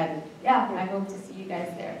 And yeah, I hope to see you guys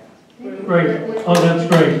there. Great. Oh, that's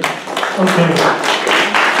great. Okay.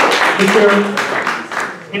 Is there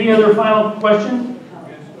any other final question?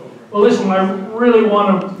 Well, listen, I really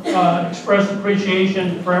want to express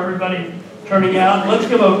appreciation for everybody turning out. Let's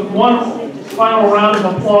give one final round of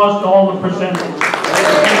applause to all the presenters.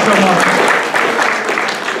 Thanks so much.